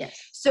life.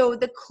 Yes. So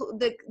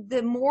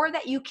the more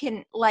that you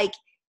can like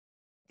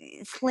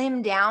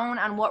slim down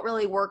on what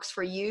really works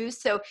for you.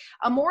 So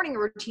a morning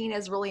routine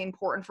is really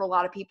important for a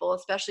lot of people,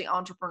 especially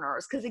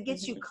entrepreneurs, because it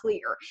gets you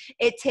clear.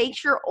 It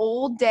takes your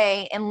old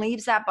day and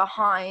leaves that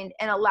behind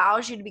and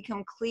allows you to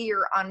become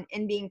clear on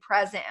and being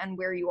present on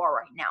where you are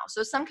right now.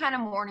 So some kind of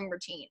morning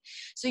routine.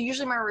 So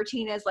usually my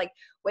routine is like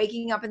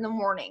waking up in the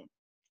morning.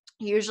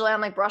 Usually I'm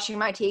like brushing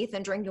my teeth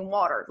and drinking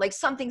water, like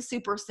something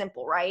super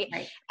simple, right?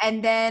 Right.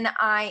 And then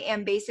I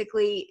am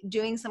basically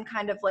doing some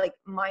kind of like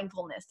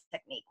mindfulness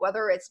technique,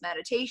 whether it's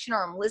meditation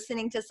or I'm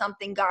listening to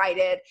something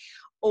guided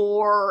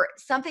or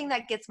something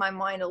that gets my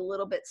mind a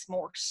little bit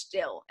more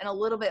still and a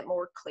little bit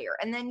more clear.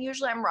 And then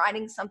usually I'm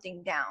writing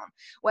something down,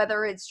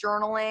 whether it's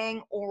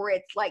journaling or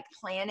it's like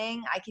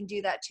planning. I can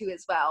do that too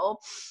as well.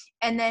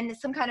 And then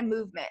some kind of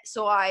movement.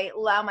 So I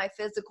allow my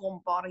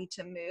physical body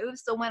to move.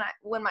 So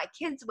when my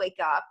kids wake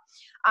up,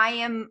 I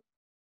am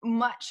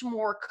much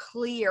more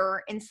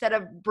clear. Instead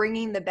of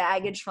bringing the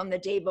baggage from the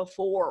day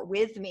before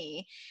with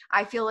me,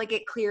 I feel like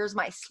it clears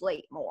my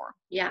slate more.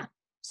 Yeah.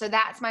 So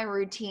that's my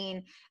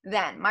routine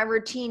then. My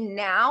routine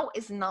now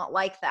is not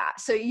like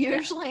that. So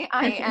usually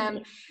I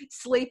am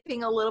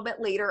sleeping a little bit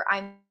later.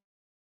 I'm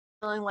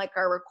feeling like I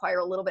require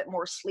a little bit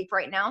more sleep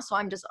right now. So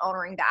I'm just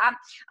honoring that.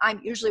 I'm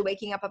usually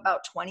waking up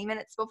about 20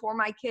 minutes before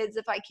my kids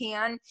if I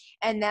can.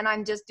 And then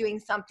I'm just doing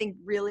something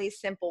really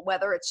simple,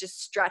 whether it's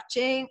just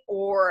stretching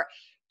or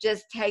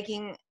just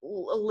taking a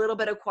little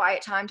bit of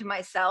quiet time to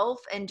myself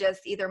and just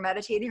either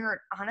meditating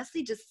or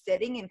honestly just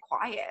sitting in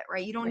quiet,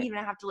 right? You don't Right.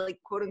 even have to like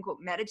quote unquote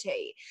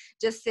meditate,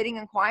 just sitting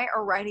in quiet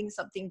or writing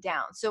something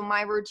down. So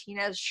my routine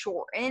has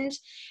shortened.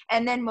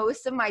 And then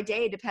most of my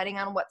day, depending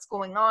on what's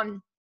going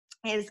on,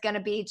 is going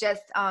to be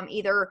just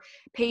either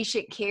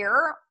patient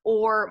care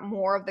or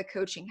more of the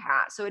coaching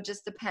hat. So it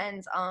just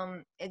depends.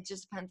 It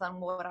just depends on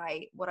what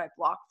I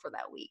block for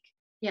that week.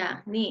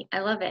 Yeah, neat. I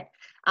love it.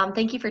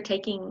 Thank you for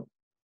taking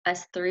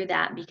us through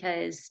that,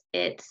 because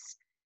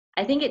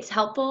I think it's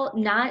helpful,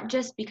 not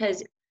just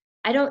because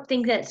I don't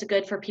think that it's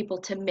good for people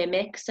to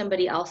mimic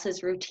somebody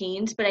else's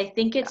routines, but I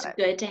think it's Got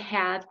it. good to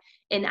have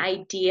an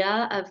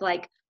idea of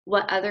like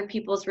what other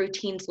people's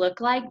routines look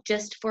like,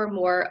 just for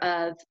more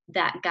of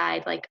that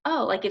guide. Like,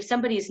 oh, like if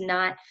somebody's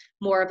not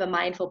more of a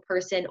mindful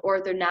person,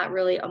 or they're not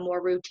really a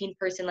more routine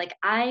person, like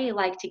I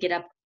like to get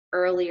up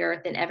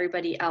earlier than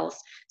everybody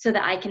else so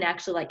that I can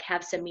actually like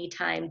have some me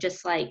time,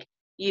 just like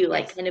you,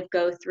 like Yes. kind of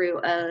go through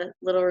a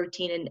little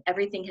routine. And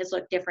everything has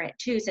looked different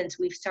too since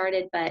we've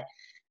started. But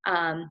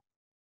um,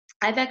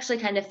 I've actually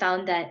kind of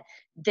found that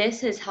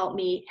this has helped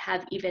me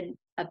have even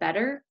a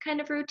better kind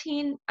of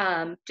routine,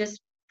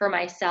 just for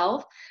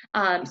myself.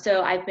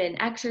 So I've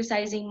been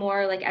exercising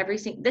more, like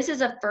this is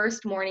the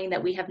first morning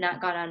that we have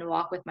not gone on a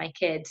walk with my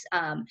kids.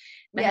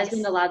 My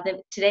husband Yes. allowed them,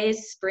 today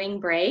is spring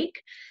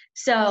break.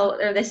 So,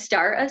 or the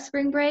start of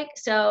spring break.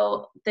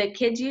 So the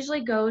kids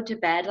usually go to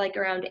bed like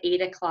around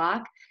 8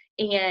 o'clock,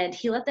 and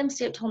he let them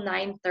stay up till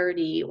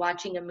 9:30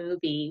 watching a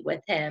movie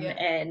with him. Yeah.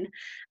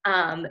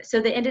 And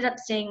so they ended up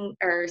staying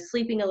or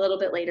sleeping a little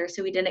bit later,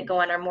 so we didn't go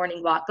on our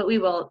morning walk, but we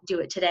will do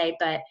it today.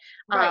 Um,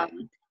 Right.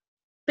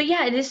 but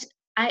yeah, it is.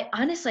 I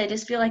honestly, I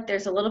just feel like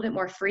there's a little bit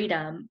more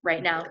freedom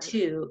right now There is.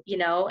 too,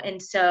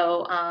 and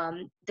so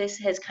this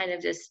has kind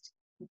of just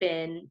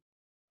been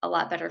a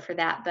lot better for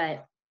that.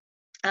 But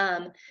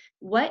um,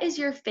 what is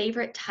your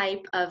favorite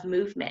type of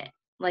movement?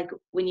 Like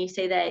when you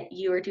say that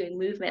you are doing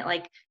movement,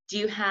 like do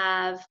you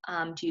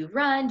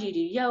run? Do you do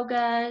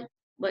yoga?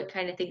 What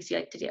kind of things do you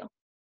like to do?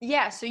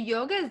 Yeah, so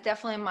yoga is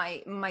definitely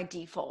my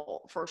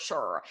default for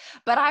sure.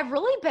 But I've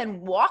really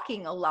been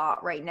walking a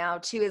lot right now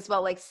too as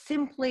well, like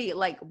simply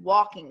like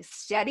walking,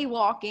 steady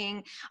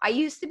walking. I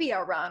used to be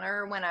a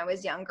runner when I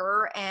was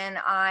younger, and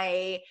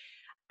I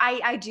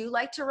do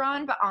like to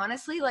run, but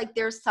honestly, like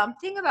there's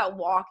something about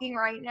walking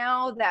right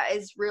now that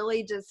is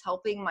really just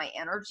helping my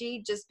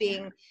energy, just Yeah.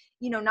 being,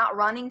 not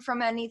running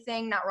from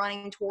anything, not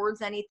running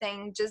towards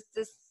anything, just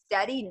this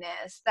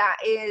steadiness that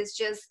is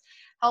just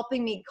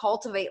helping me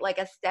cultivate like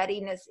a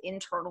steadiness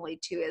internally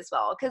too as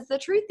well. Because the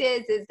truth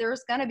is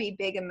there's going to be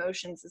big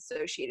emotions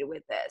associated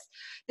with this.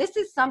 This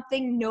is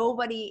something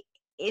nobody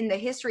in the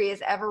history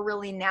has ever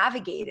really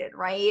navigated,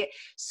 right?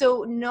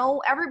 So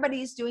no,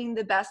 everybody's doing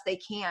the best they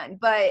can,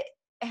 but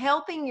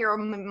helping your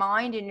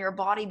mind and your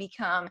body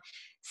become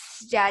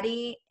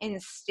steady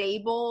and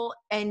stable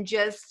and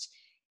just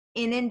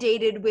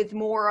inundated with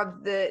more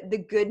of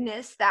the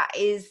goodness that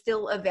is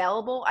still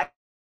available. I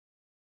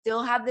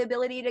still have the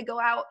ability to go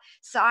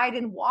outside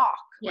and walk,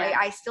 right? Yeah.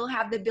 I still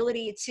have the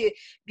ability to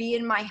be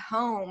in my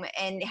home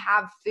and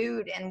have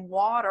food and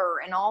water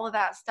and all of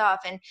that stuff.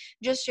 And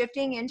just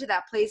shifting into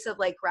that place of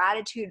like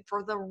gratitude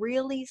for the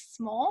really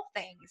small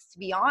things, to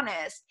be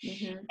honest.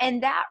 Hmm.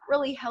 And that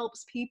really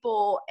helps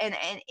people. And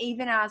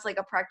even as like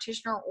a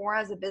practitioner or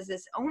as a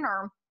business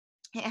owner,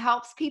 it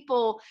helps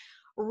people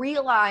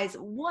realize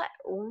what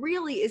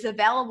really is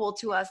available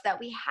to us that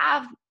we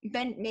have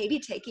been maybe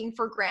taking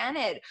for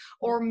granted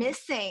or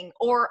missing,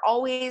 or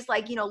always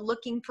like,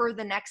 looking for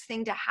the next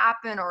thing to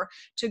happen or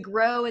to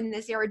grow in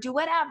this area, do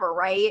whatever,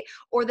 right?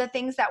 Or the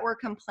things that we're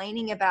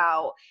complaining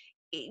about.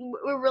 We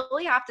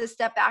really have to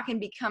step back and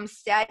become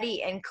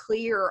steady and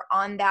clear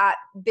on that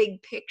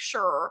big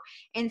picture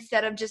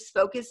instead of just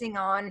focusing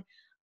on,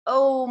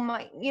 oh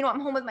my, I'm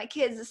home with my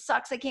kids, this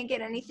sucks, I can't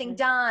get anything Hmm.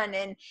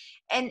 done.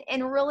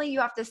 And really you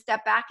have to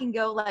step back and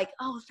go like,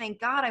 oh, thank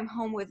God I'm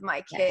home with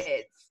my Yes.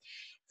 kids.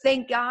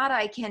 Thank God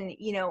I can,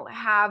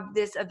 have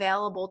this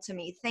available to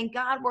me. Thank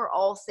God we're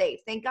all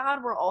safe. Thank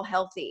God we're all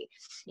healthy.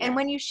 And Yeah.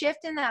 when you shift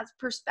in that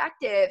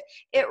perspective,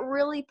 it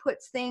really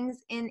puts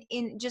things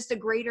in just a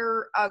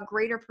greater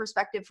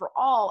perspective for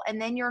all.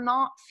 And then you're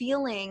not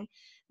feeling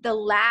the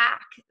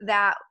lack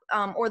that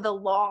or the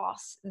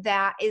loss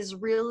that is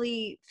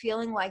really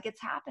feeling like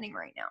it's happening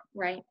right now.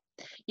 Right.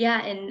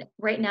 Yeah, and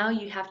right now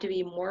you have to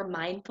be more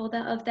mindful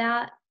of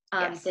that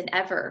Yes. than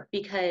ever,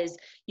 because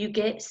you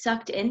get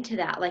sucked into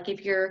that. Like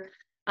if you're,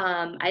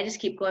 I just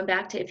keep going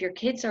back to if your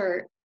kids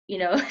are,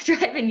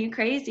 driving you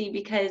crazy,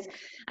 because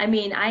I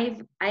mean, I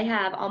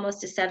have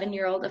almost a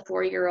 7-year-old, a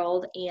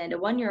 4-year-old, and a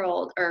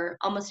 1-year-old, or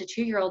almost a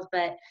 2-year-old,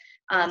 but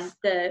Yes.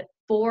 the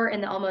 4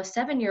 and the almost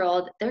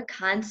 7-year-old, they're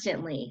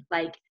constantly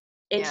like,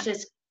 it's Yeah.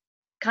 just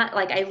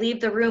like I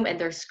leave the room and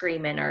they're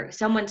screaming, or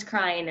someone's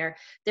crying, or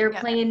they're Yeah.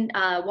 playing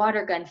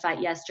water gun fight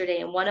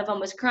yesterday, and one of them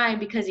was crying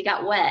because he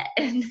got wet.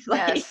 And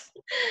like, Yes.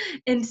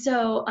 and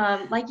so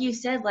like you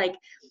said, like,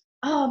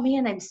 oh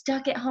man, I'm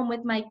stuck at home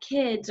with my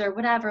kids or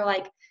whatever,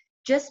 like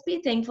just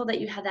be thankful that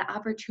you have that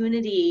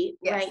opportunity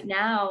Yes. right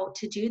now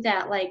to do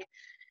that. Like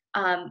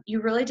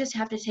you really just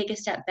have to take a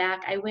step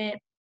back. I went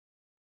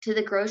to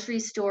the grocery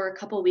store a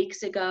couple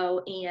weeks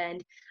ago,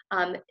 and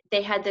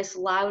they had this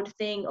loud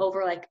thing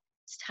over, like,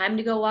 it's time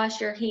to go wash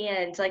your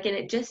hands, like, and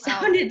it just Wow.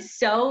 sounded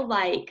so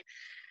like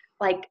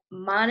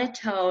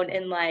monotone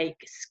and like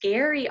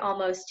scary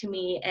almost to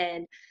me.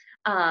 And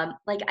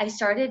like I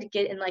started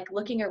getting like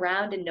looking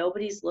around and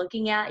nobody's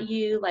looking at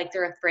you, like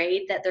they're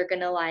afraid that they're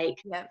gonna like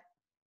Yeah.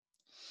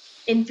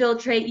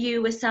 infiltrate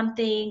you with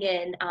something.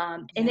 And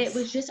it Yes.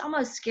 was just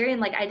almost scary,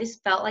 and like I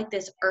just felt like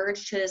this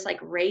urge to just like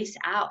race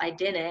out. I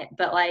didn't,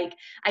 but like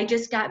I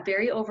just got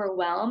very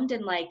overwhelmed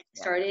and like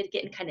Yeah. started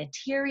getting kind of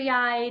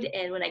teary-eyed.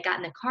 And when I got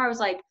in the car, I was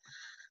like,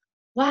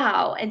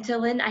 wow. And so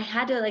then I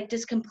had to like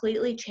just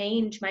completely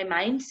change my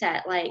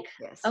mindset. Like,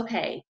 Yes.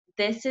 okay,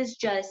 this is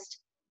just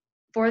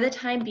for the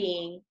time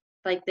being,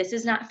 like this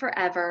is not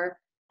forever.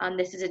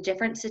 This is a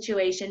different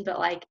situation, but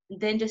like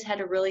then just had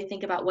to really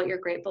think about what you're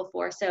grateful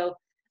for. So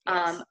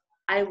um Yes.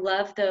 I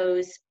love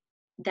those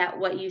that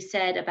what you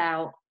said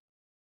about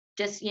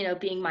just,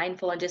 being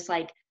mindful and just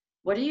like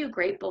what are you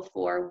grateful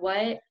for?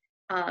 What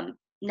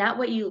not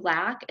what you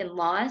lack and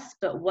lost,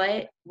 but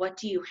what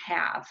do you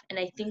have? And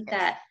I think Yes.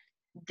 that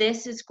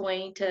this is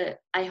going to,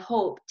 I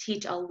hope,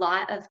 teach a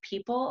lot of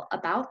people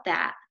about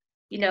that,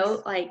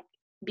 Yes. like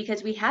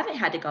because we haven't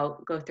had to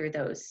go through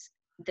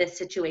this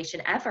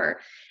situation ever.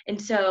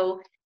 And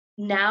so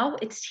now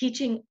it's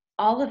teaching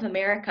all of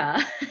America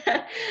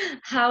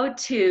how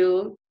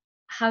to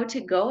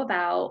go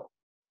about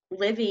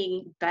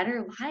living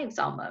better lives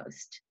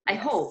almost. I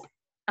Yes. hope.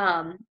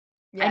 Um,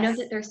 I know that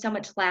Yes. there's so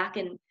much lack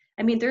and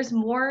I mean there's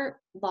more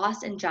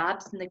loss in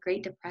jobs than the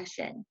Great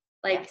Depression.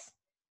 Like Yes.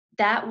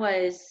 that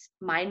was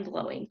mind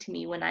blowing to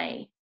me when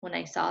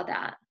I saw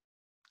that.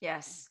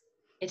 Yes.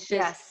 It's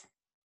just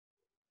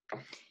Yes.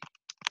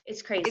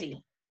 it's It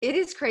crazy. it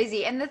is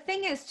crazy. And the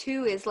thing is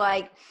too is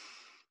like,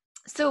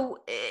 so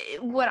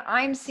what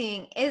I'm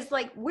seeing is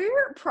like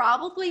we're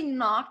probably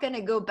not going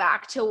to go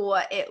back to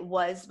what it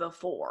was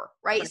before,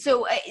 right? Right.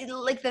 So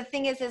like the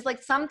thing is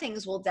like some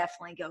things will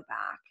definitely go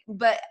back,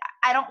 but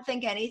I don't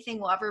think anything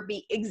will ever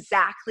be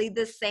exactly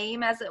the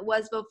same as it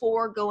was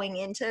before going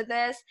into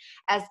this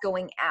as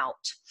going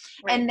out.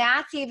 Right. And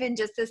that's even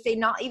just to say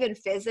not even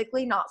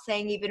physically, not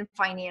saying even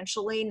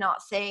financially,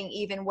 not saying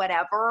even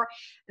whatever.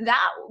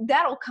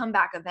 That'll come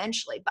back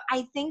eventually. But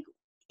I think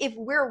if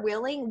we're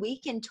willing, we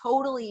can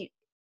totally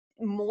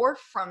morph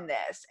from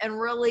this and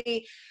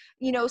really,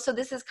 so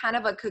this is kind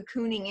of a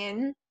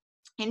cocooning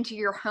into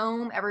your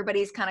home.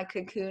 Everybody's kind of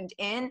cocooned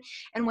in.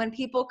 And when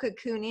people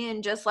cocoon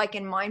in, just like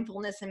in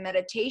mindfulness and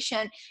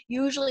meditation,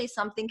 usually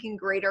something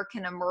greater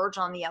can emerge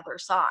on the other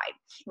side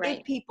if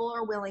Right. people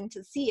are willing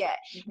to see it.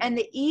 Mhm. And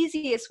the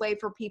easiest way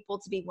for people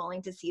to be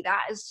willing to see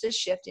that is to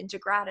shift into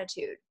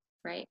gratitude.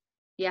 Right.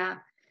 Yeah,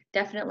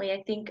 definitely.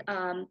 I think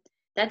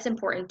that's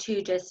important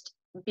too, just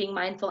being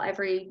mindful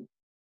every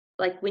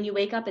like when you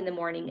wake up in the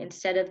morning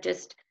instead of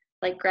just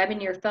like grabbing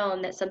your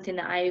phone. That's something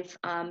that I've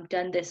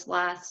done this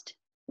last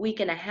week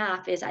and a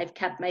half is I've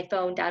kept my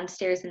phone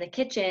downstairs in the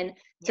kitchen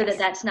so that Yes.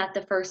 that's not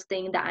the first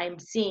thing that I'm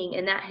seeing,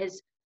 and that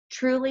has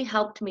truly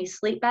helped me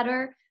sleep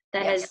better.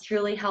 That has Yes.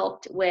 truly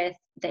helped with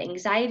the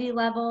anxiety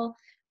level,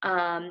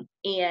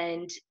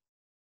 and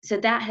so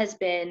that has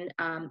been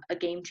a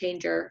game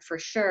changer for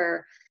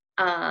sure.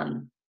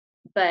 Um,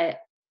 but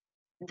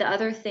the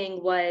other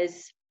thing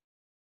was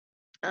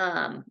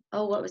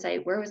oh, what was I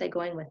where was I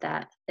going with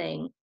that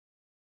thing?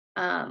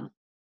 Um,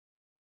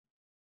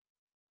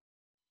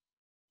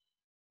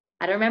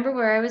 I don't remember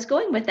where I was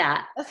going with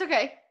that. That's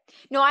okay.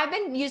 No, I've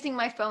been using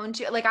my phone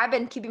too. Like I've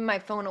been keeping my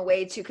phone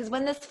away too. Cause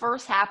when this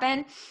first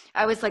happened,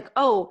 I was like,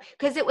 oh,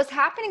 cause it was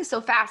happening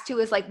so fast too. It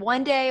was like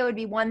one day it would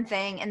be one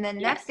thing and then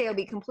the Yes. next day it would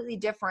be completely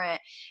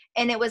different.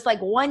 And it was like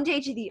one day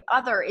to the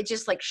other, it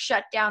just like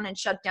shut down and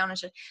shut down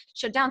and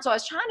shut down. So I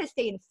was trying to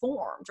stay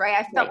informed, right?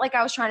 I felt Right. like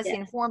I was trying to stay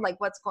Yes. informed,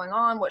 like what's going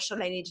on, what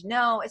should I need to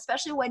know,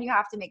 especially when you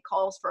have to make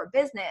calls for a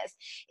business.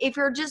 If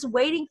you're just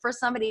waiting for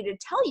somebody to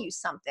tell you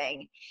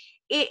something,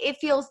 it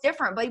feels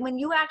different. But when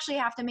you actually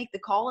have to make the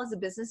call as a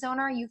business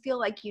owner, you feel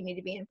like you need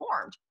to be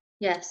informed.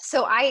 Yes.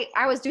 So I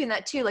was doing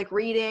that too, like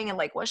reading and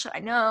like what should I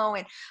know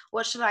and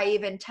what should I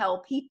even tell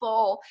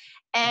people.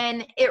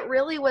 And it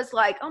really was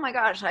like, oh my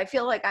gosh, I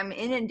feel like I'm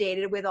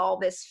inundated with all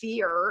this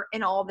fear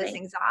and all this Right.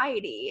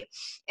 anxiety,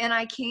 and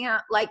I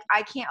can't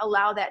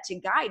allow that to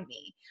guide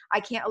me.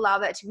 I can't allow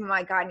that to be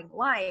my guiding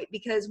light,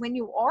 because when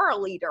you are a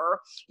leader,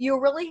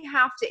 you really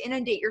have to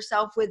inundate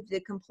yourself with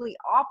the complete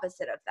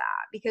opposite of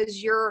that,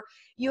 because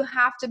you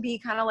have to be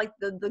kind of like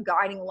the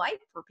guiding light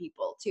for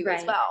people too as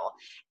Right. well.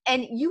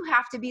 And you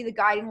have to be the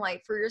guiding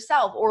light for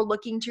yourself, or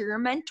looking to your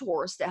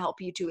mentors to help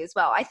you too as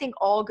well. I think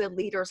all good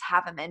leaders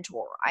have a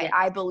mentor. Yes.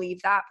 I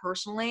believe that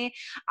personally.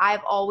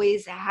 I've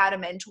always had a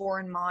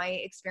mentor in my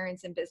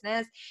experience in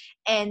business,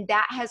 and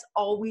that has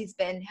always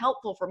been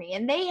helpful for me.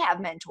 And they have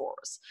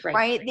mentors, Right.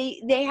 right?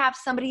 They have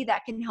somebody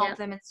that can help Yeah.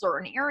 them in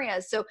certain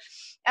areas. So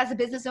as a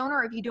business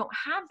owner, if you don't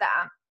have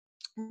that,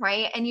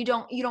 right, and you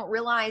don't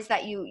realize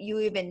that you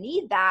even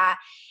need that,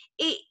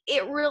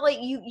 it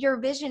really, your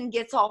vision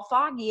gets all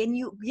foggy and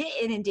you get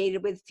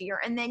inundated with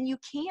fear, and then you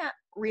can't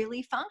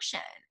really function.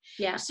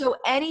 Yeah. So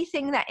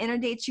anything that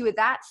inundates you with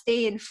that,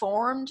 stay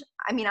informed.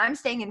 I mean, I'm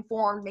staying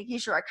informed, making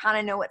sure I kind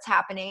of know what's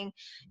happening.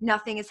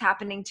 Nothing is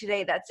happening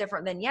today that's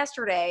different than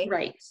yesterday.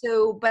 Right.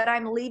 So but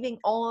I'm leaving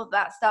all of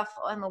that stuff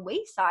on the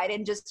wayside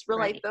and just really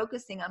Right.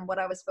 focusing on what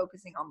I was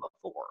focusing on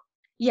before.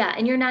 Yeah,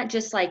 and you're not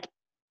just like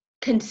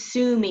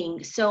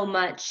consuming so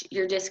much,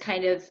 you're just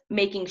kind of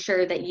making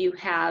sure that you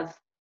have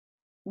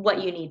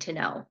what you need to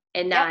know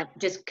and Yep. not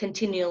just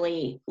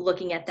continually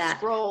looking at that.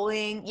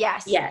 Scrolling,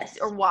 yes, or Yes.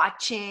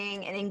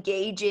 watching and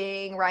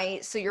engaging,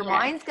 right? So your Yes.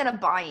 mind's going to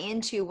buy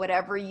into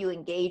whatever you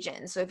engage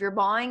in. So if you're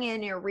buying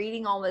in, you're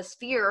reading all this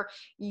fear,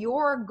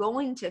 you're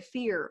going to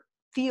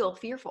feel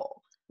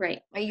fearful.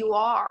 Right. You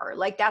are,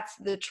 like, that's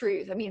the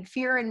truth. I mean,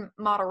 fear in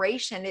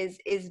moderation is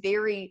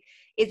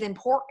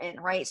important,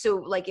 right? So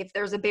like if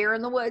there's a bear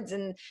in the woods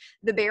and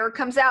the bear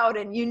comes out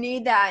and you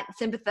need that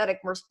sympathetic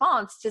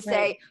response to Right.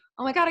 say,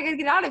 oh my God, I gotta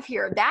get out of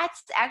here.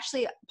 That's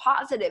actually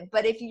positive.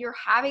 But if you're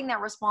having that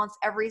response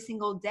every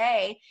single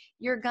day,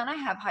 you're gonna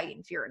have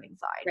heightened fear and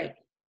Right. anxiety.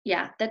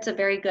 Yeah. That's a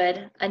very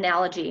good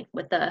analogy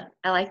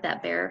I like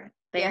that bear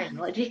Yeah.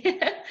 analogy.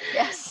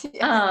 Yes.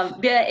 Yes.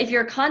 But if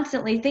you're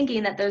constantly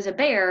thinking that there's a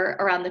bear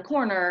around the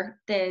corner,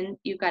 then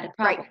you've got a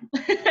Right. problem.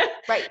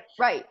 Right,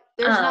 right.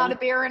 There's not a um,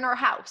 bear in our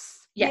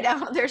house.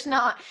 yes.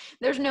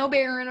 There's no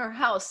bear in our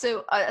house.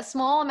 So a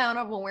small amount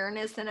of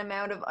awareness and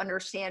amount of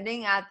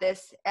understanding at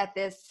this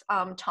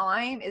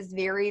time is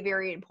very,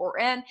 very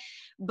important,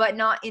 but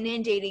not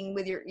inundating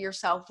with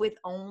yourself with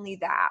only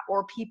that,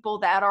 or people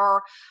that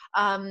are,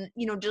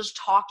 just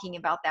talking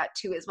about that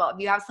too as well. If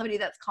you have somebody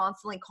that's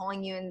constantly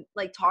calling you and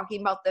like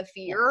talking about the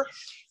fear,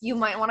 Yes. you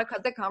might want to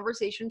cut the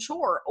conversation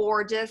short,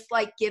 or just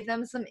like give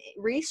them some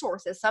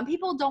resources. Some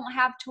people don't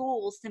have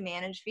tools to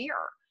manage fear.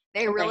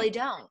 They really Right.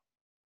 don't.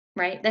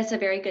 Right. That's a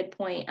very good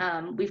point.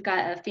 We've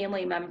got a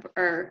family member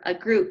or a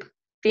group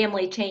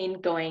family chain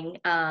going,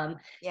 and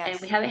we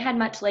Yes. haven't had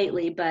much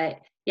lately, but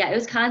yeah, it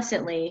was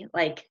constantly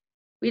like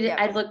Yep.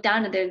 I'd look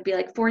down and there'd be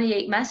like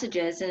 48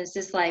 messages, and it's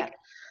just Yep. like,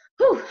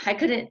 whew, I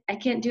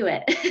can't do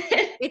it.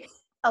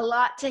 It's a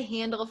lot to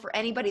handle for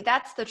anybody.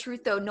 That's the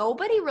truth, though.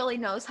 Nobody really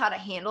knows how to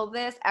handle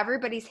this.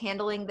 Everybody's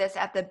handling this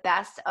at the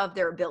best of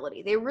their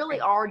ability. They really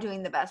Right. are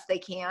doing the best they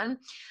can,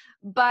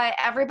 but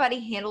everybody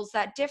handles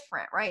that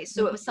different, right?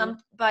 So if Mhm.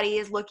 somebody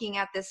is looking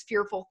at this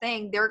fearful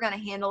thing, they're going to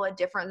handle it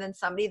different than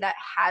somebody that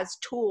has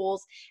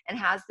tools and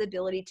has the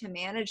ability to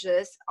manage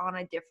this on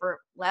a different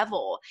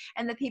level.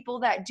 And the people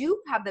that do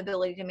have the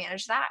ability to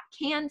manage that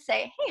can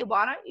say, hey,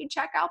 why don't you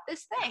check out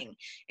this thing,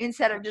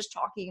 instead of just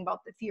talking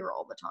about the fear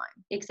all the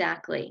time.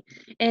 Exactly.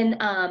 And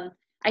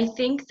I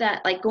think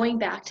that like going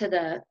back to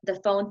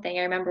the phone thing,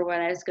 I remember what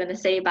I was going to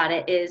say about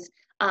it is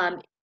um,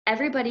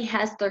 everybody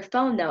has their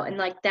phone though, and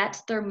like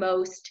that's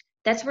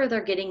where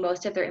they're getting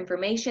most of their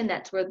information.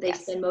 That's where they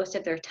Yes. spend most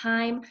of their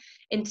time.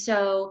 And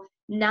so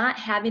not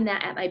having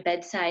that at my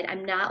bedside,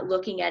 I'm not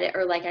looking at it,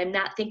 or like I'm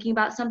not thinking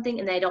about something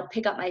and I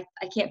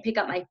can't pick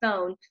up my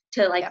phone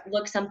to like Yep.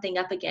 look something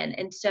up again.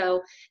 And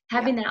so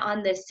having Yep. that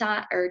on the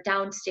side or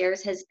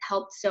downstairs has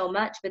helped so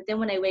much. But then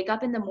when I wake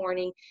up in the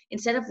morning,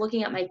 instead of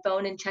looking at my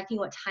phone and checking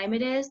what time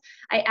it is,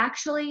 I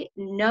actually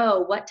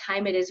know what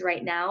time it is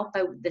right now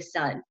by the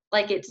sun.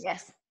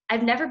 Yes.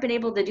 I've never been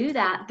able to do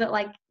that, but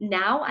like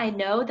now I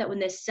know that when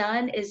the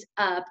sun is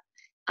up,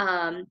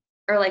 um,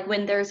 or like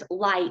when there's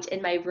light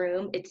in my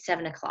room, it's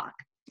 7 o'clock.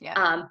 Yep.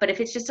 But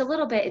if it's just a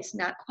little bit, it's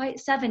not quite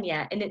seven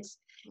yet. And it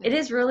Yes.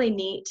 is really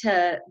neat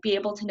to be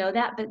able to know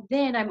that. But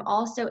then I'm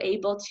also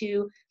able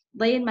to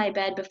lay in my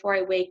bed before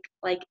I wake,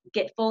 like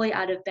get fully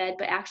out of bed,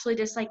 but actually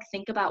just like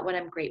think about what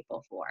I'm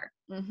grateful for.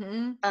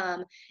 Mm-hmm.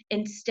 Um,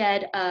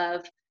 Instead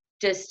of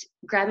just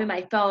grabbing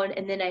my phone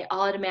and then I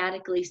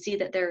automatically see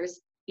that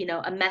there's,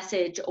 a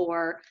message,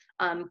 or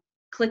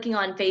clicking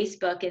on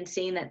Facebook and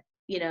seeing that,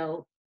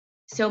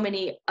 so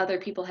many other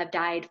people have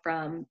died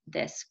from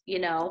this,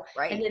 and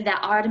Right. then that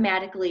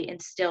automatically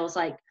instills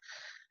like,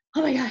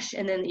 oh my gosh,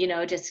 and then,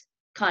 just Yeah.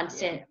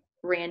 constant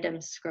random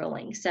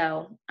scrolling.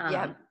 So,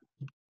 Yep.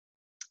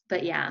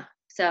 but yeah,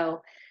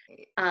 so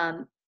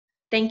um,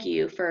 thank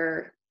you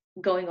for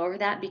going over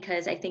that,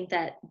 because I think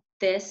that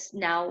this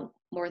now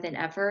more than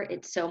ever,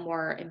 it's so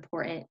more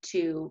important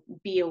to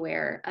be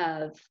aware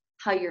of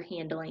how you're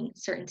handling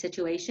certain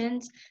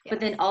situations.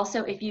 But Yes. then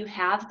also, if you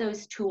have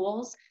those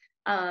tools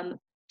um,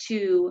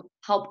 to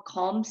help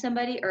calm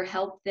somebody or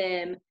help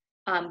them,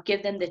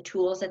 give them the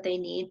tools that they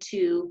need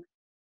to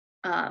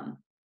um,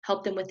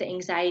 help them with the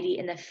anxiety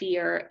and the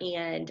fear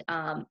and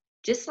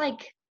just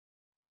like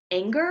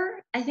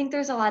anger. I think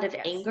there's a lot of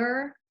Yes.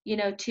 anger,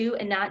 too,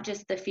 and not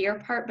just the fear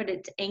part, but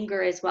it's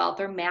anger as well.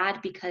 They're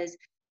mad because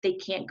they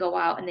can't go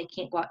out and they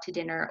can't go out to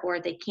dinner, or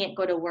they can't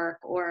go to work,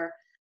 or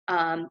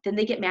then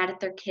they get mad at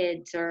their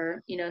kids,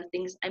 or,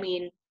 things. I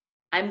mean,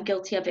 I'm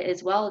guilty of it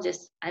as well.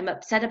 Just I'm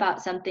upset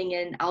about something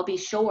and I'll be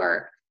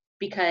short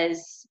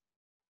because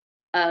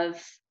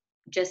of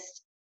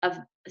just of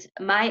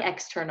my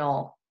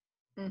external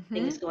Mm-hmm.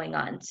 things going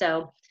on.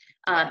 So,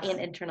 and Yes.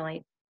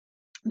 internally.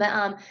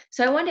 But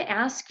so I wanted to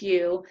ask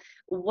you,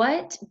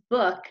 what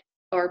book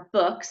or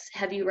books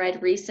have you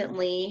read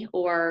recently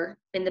or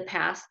in the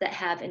past that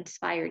have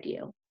inspired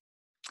you?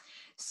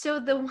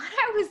 So the one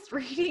I was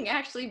reading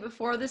actually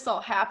before this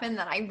all happened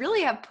that I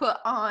really have put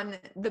on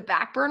the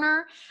back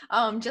burner,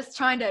 just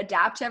trying to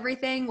adapt to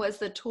everything, was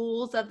The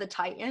Tools of the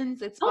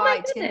Titans. It's Oh my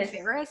by Tim goodness.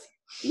 Ferriss.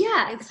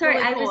 Yeah. It's Sorry,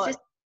 really I was cool. just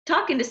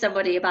talking to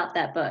somebody about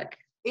that book.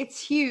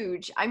 It's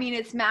huge. I mean,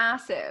 it's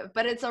massive,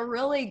 but it's a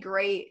really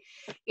great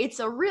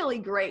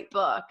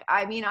book.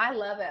 I mean, I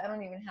love it. I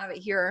don't even have it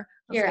here.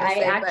 Here,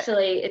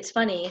 it's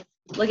funny.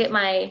 Look at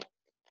I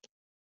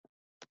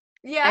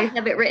yeah.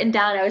 have it written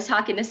down. I was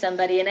talking to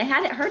somebody and I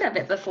hadn't heard of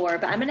it before,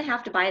 but I'm going to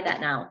have to buy that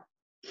now.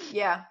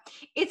 Yeah,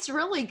 it's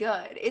really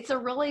good. It's a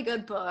really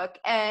good book.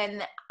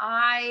 And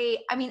I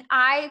mean,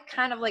 I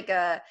kind of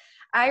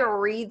I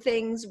read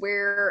things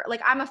where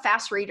like I'm a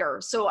fast reader.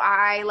 So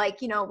I like,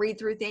 read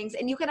through things,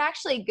 and you can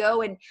actually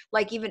go and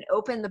like even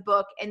open the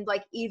book and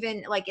like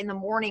even like in the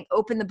morning,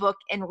 open the book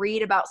and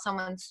read about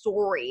someone's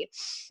story,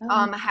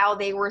 how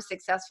they were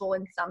successful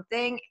in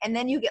something. And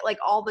then you get like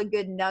all the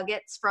good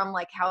nuggets from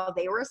like how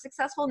they were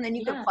successful, and then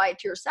you can apply it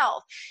to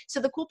yourself.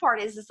 So the cool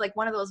part is it's like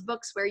one of those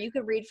books where you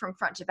can read from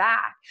front to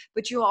back,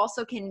 but you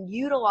also can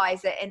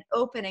utilize it and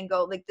open and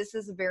go like, this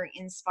is a very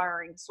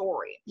inspiring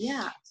story.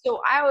 Yeah.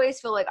 So I always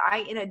feel like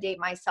I inundate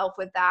myself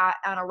with that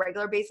on a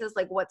regular basis,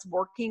 like what's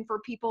working for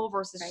people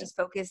versus just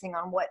focusing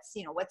on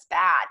what's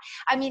bad.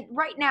 I mean,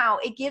 right now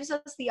it gives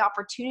us the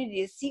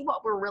opportunity to see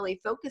what we're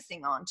really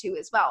focusing on too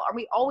as well. Are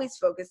we always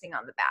focusing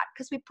on the bad?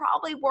 Because we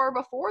probably were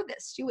before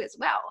this too as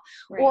well.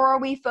 Right. Or are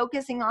we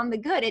focusing on the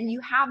good? And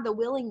you have the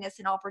willingness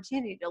and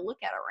opportunity to look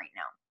at it right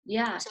now.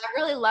 Yeah. So I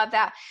really love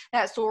that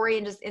story,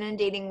 and just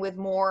inundating with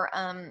more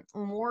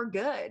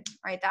good,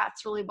 right?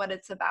 That's really what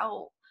it's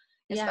about.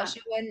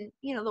 Especially when,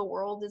 the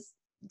world is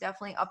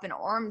definitely up in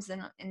arms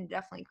and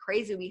definitely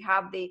crazy. We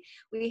have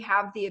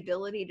the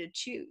ability to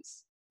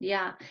choose.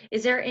 Yeah.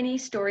 Is there any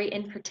story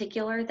in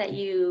particular that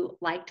you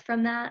liked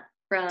from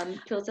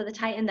Tools of the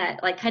Titan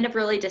that like kind of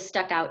really just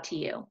stuck out to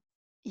you?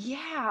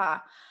 Yeah.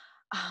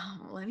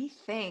 Let me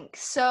think.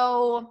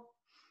 So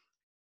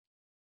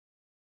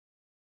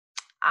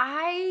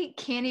I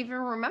can't even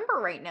remember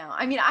right now.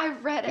 I mean,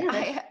 I've read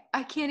it.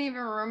 I can't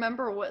even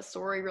remember what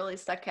story really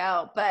stuck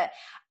out, but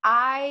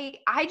I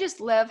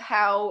just love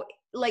how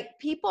like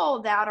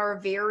people that are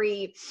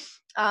very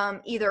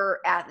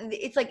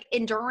it's like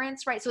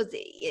endurance, right? So it's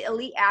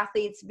elite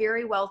athletes,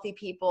 very wealthy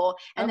people,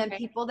 and then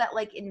people that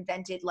like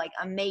invented like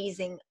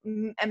amazing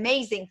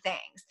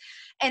things.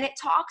 And it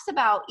talks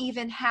about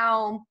even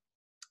how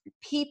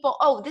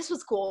this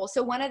was cool.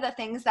 So one of the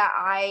things that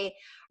I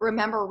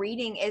remember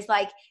reading is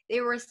like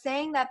they were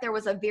saying that there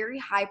was a very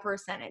high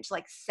percentage,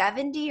 like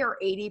 70 or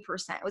 80%,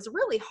 it was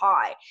really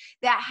high,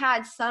 that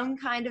had some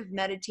kind of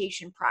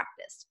meditation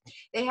practice.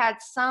 They had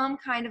some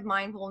kind of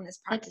mindfulness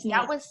practice.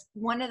 That was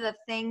one of the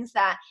things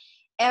that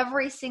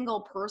every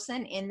single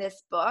person in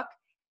this book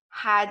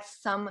had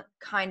some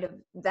kind of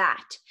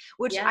that,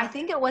 which I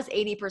think it was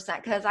 80%,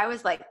 because I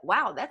was like,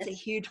 wow, that's a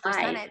huge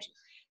percentage.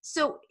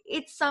 So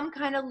it's some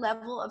kind of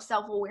level of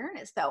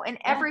self-awareness though. And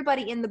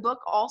everybody in the book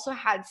also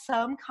had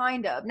some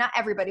kind of, not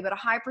everybody, but a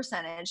high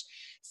percentage,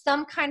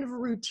 some kind of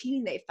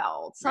routine they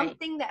followed,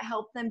 something that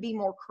helped them be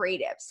more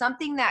creative,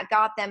 something that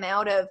got them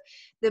out of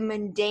the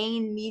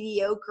mundane,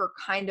 mediocre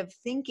kind of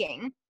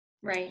thinking.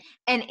 Right.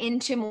 And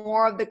into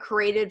more of the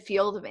creative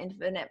field of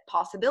infinite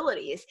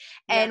possibilities.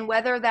 And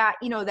whether that,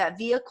 that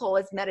vehicle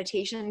is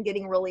meditation,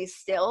 getting really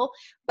still,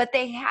 but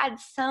they had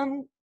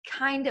some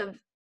kind of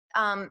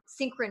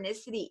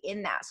synchronicity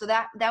in that. So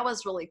that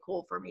was really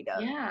cool for me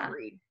to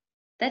read.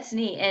 That's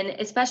neat. And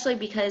especially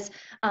because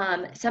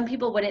some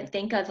people wouldn't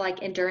think of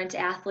like endurance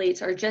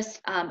athletes or just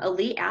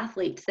elite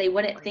athletes. They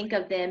wouldn't think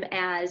of them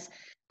as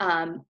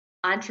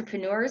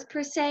entrepreneurs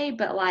per se,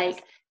 but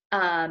like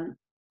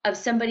of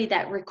somebody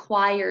that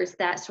requires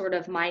that sort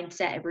of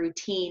mindset and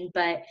routine.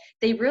 But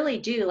they really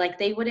do. Like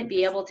they wouldn't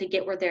be able to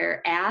get where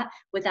they're at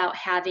without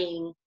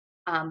having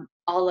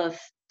all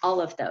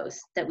of those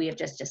that we have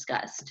just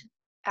discussed.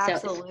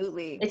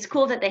 Absolutely. So it's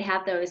cool that they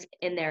have those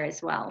in there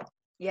as well.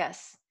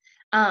 Yes.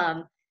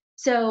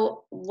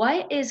 So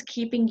what is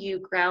keeping you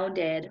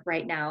grounded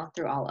right now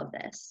through all of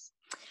this?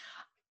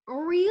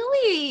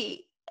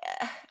 Really,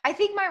 I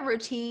think my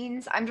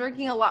routines, I'm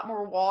drinking a lot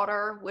more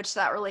water, which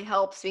that really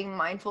helps, being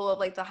mindful of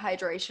like the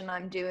hydration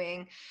I'm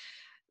doing.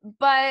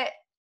 But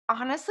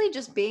honestly,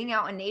 just being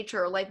out in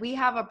nature, like we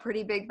have a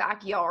pretty big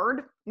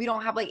backyard. We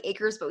don't have like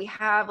acres, but we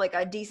have like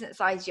a decent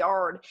sized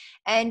yard,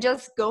 and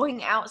just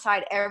going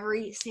outside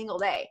every single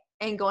day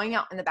and going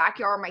out in the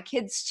backyard, my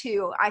kids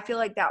too. I feel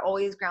like that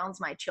always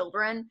grounds my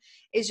children,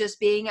 is just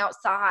being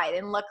outside.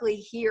 And luckily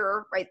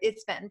here, right,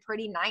 it's been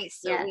pretty nice.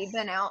 So we've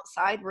been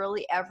outside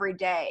really every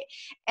day.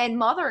 And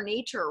Mother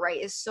Nature,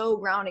 right, is so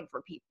grounding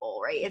for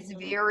people, right? It's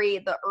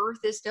the earth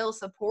is still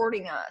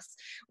supporting us.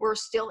 We're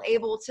still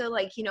able to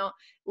like,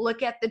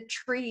 look at the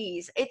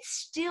trees. It's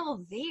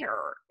still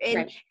there.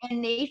 And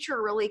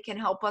nature really can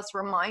help us,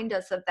 remind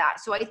us of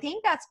that. So I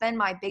think that's been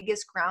my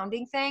biggest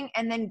grounding thing.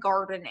 And then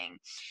gardening.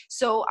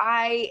 So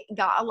I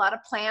got a lot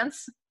of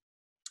plants,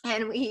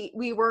 and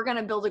we were going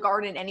to build a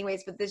garden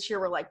anyways, but this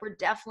year we're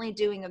definitely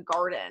doing a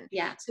garden.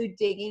 Yeah. So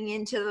digging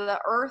into the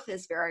earth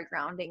is very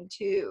grounding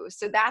too.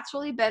 So that's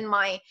really been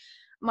my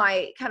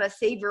kind of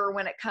savior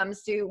when it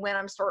comes to when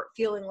I'm start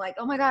feeling like,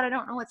 oh my God, I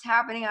don't know what's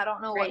happening. I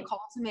don't know what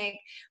call to make.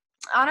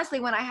 honestly,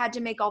 when I had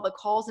to make all the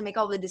calls and make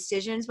all the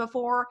decisions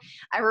before,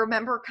 I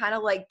remember kind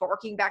of like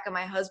barking back at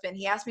my husband.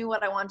 He asked me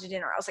what I wanted to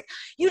dinner. I was like,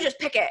 you just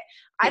pick it.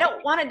 I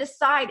don't want to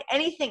decide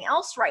anything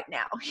else right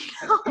now.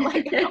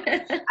 Like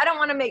I don't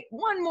want to make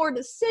one more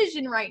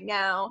decision right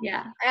now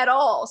at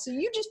all. So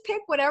you just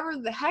pick whatever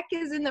the heck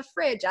is in the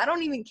fridge. I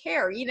don't even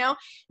care, Yeah.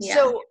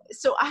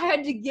 So I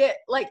had to get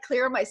like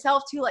clear on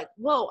myself too, like,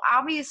 whoa,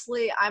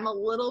 obviously I'm a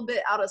little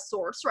bit out of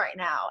sorts right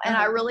now. And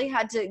I really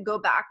had to go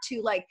back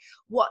to like,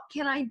 what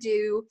can I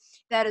do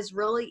that is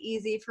really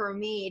easy for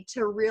me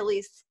to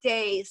really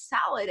stay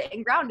solid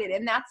and grounded?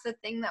 And that's the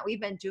thing that we've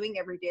been doing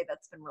every day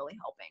that's been really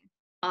helping.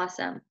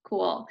 Awesome.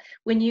 Cool.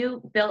 When you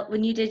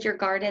did your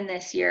garden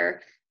this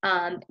year,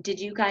 did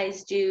you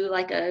guys do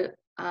like a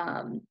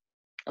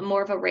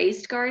more of a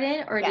raised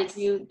garden, or did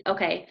you?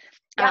 Okay.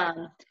 Yep.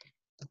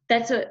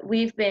 That's what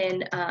we've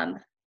been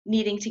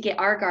needing to get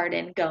our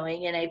garden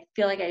going. And I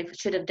feel like I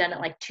should have done it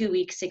like 2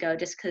 weeks ago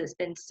just because it's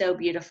been so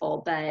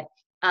beautiful. But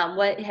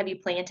what have you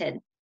planted?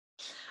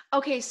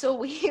 Okay, so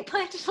we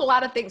planted a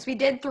lot of things. We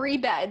did 3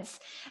 beds,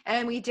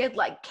 and we did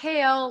like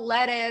kale,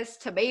 lettuce,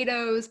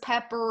 tomatoes,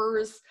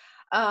 peppers.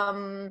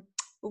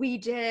 We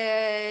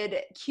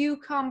did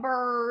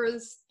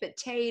cucumbers,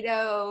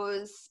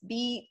 potatoes,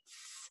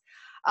 beets.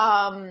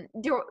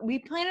 We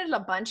planted a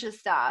bunch of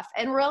stuff,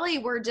 and really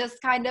we're just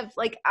kind of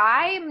like,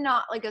 I'm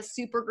not like a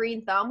super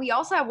green thumb. We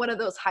also have one of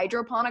those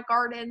hydroponic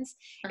gardens.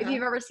 If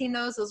you've ever seen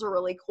those are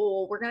really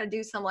cool. We're going to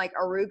do some like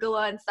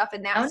arugula and stuff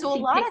in that. I want to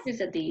see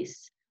pictures of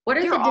these. What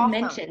are the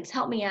dimensions?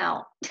 Help me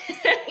out.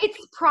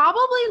 It's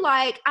probably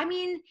like, I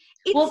mean,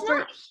 it's not for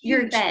huge.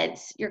 Your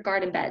beds, your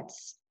garden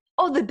beds.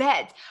 Oh, the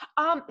beds.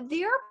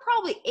 They're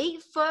probably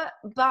 8 foot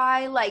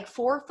by like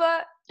 4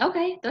 foot.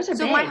 Okay, those are big.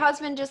 So my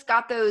husband just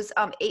got those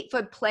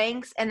 8-foot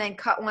planks and then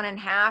cut one in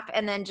half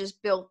and then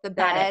just built the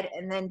bed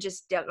and then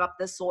just dug up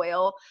the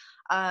soil.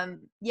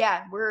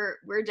 Yeah, we're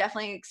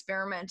definitely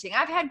experimenting.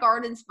 I've had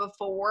gardens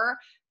before,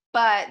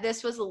 but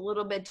this was a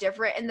little bit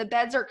different, and the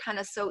beds are kind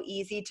of so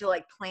easy to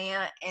like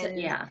plant,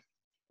 and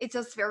it's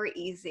just very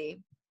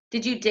easy.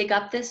 Did you dig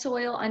up the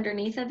soil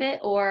underneath of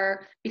it,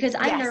 or because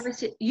I'm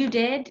nervous? You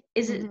did?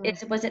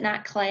 Was it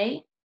not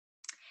clay?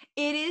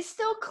 It is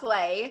still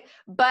clay,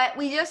 but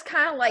we just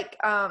kind of like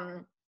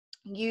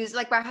use,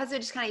 like my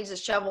husband just kind of used a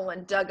shovel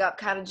and dug up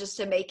kind of just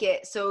to make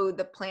it so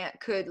the plant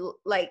could,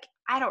 like,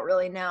 I don't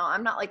really know.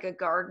 I'm not like a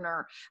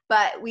gardener,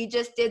 but we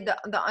just did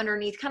the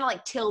underneath, kind of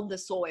like tilled the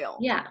soil.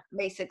 Yeah.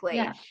 Basically.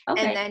 Yeah.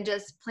 Okay. And then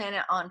just plant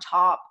it on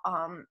top,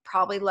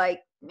 probably like,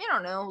 I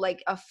don't know,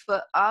 like a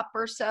foot up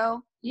or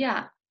so.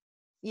 Yeah.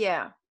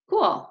 Yeah.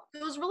 Cool.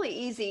 It was really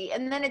easy.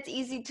 And then it's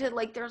easy to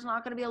like, there's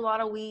not going to be a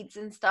lot of weeds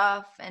and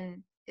stuff.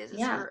 And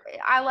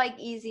I like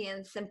easy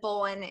and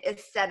simple, and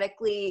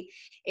aesthetically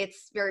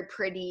it's very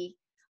pretty.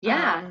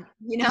 Yeah.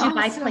 Did you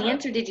buy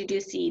plants or did you do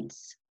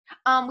seeds?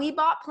 We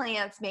bought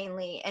plants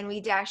mainly, and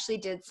we actually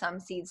did some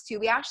seeds too.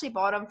 We actually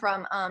bought them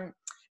from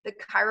the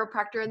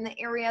chiropractor in the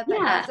area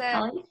that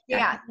does it.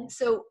 Yeah.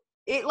 So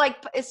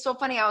it's so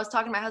funny. I was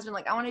talking to my husband,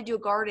 like, I want to do a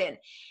garden.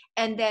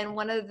 And then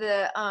one of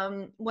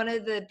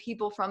the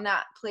people from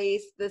that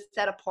place, the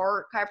Set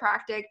Apart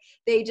Chiropractic,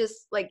 they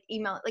just like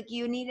emailed, like,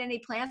 you need any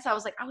plants? I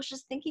was like, I was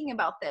just thinking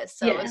about this.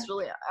 So it's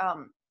really,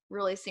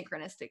 really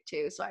synchronistic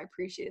too. So I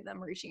appreciated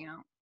them reaching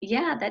out.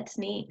 Yeah, that's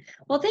neat.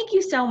 Well, thank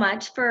you so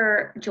much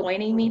for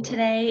joining me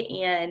today.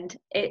 And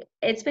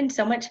it's been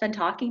so much fun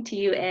talking to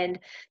you and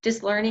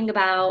just learning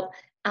about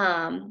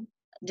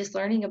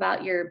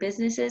your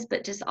businesses,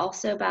 but just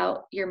also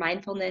about your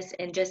mindfulness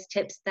and just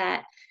tips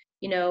that,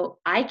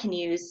 I can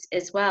use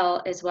as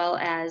well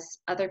as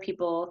other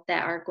people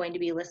that are going to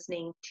be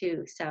listening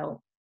too.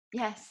 So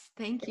yes,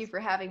 thank you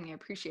for having me. I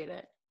appreciate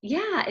it.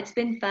 Yeah, it's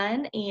been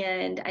fun,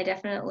 and I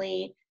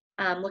definitely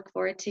look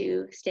forward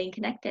to staying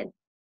connected.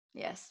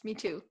 Yes, me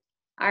too.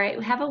 All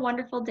right. Have a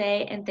wonderful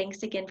day, and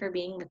thanks again for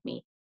being with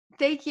me.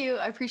 Thank you.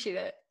 I appreciate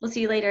it. We'll see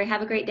you later.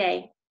 Have a great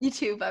day. You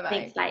too. Bye-bye.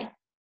 Thanks. Bye.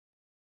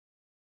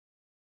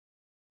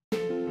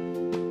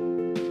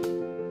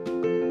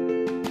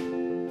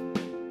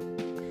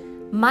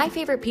 My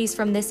favorite piece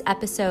from this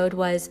episode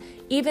was,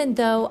 even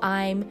though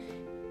I'm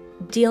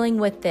dealing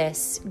with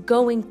this,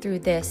 going through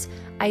this,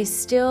 I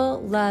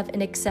still love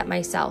and accept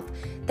myself.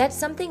 That's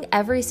something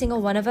every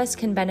single one of us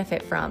can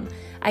benefit from.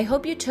 I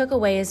hope you took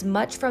away as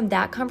much from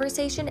that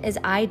conversation as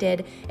I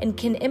did and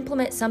can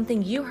implement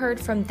something you heard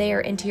from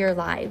there into your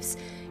lives.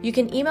 You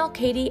can email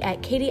Katie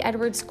at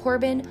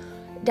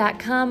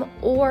katieedwardscorbin.com,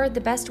 or the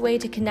best way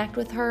to connect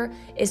with her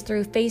is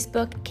through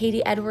Facebook,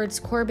 Katie Edwards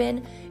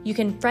Corbin. You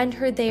can friend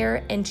her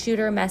there and shoot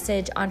her a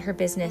message on her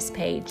business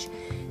page.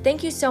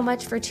 Thank you so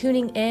much for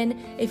tuning in.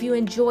 If you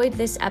enjoyed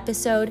this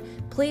episode,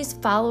 please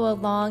follow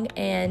along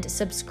and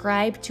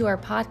subscribe to our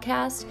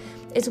podcast,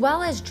 as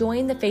well as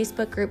join the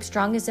Facebook group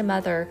Strong as a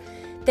Mother.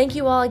 Thank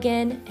you all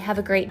again. Have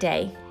a great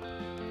day.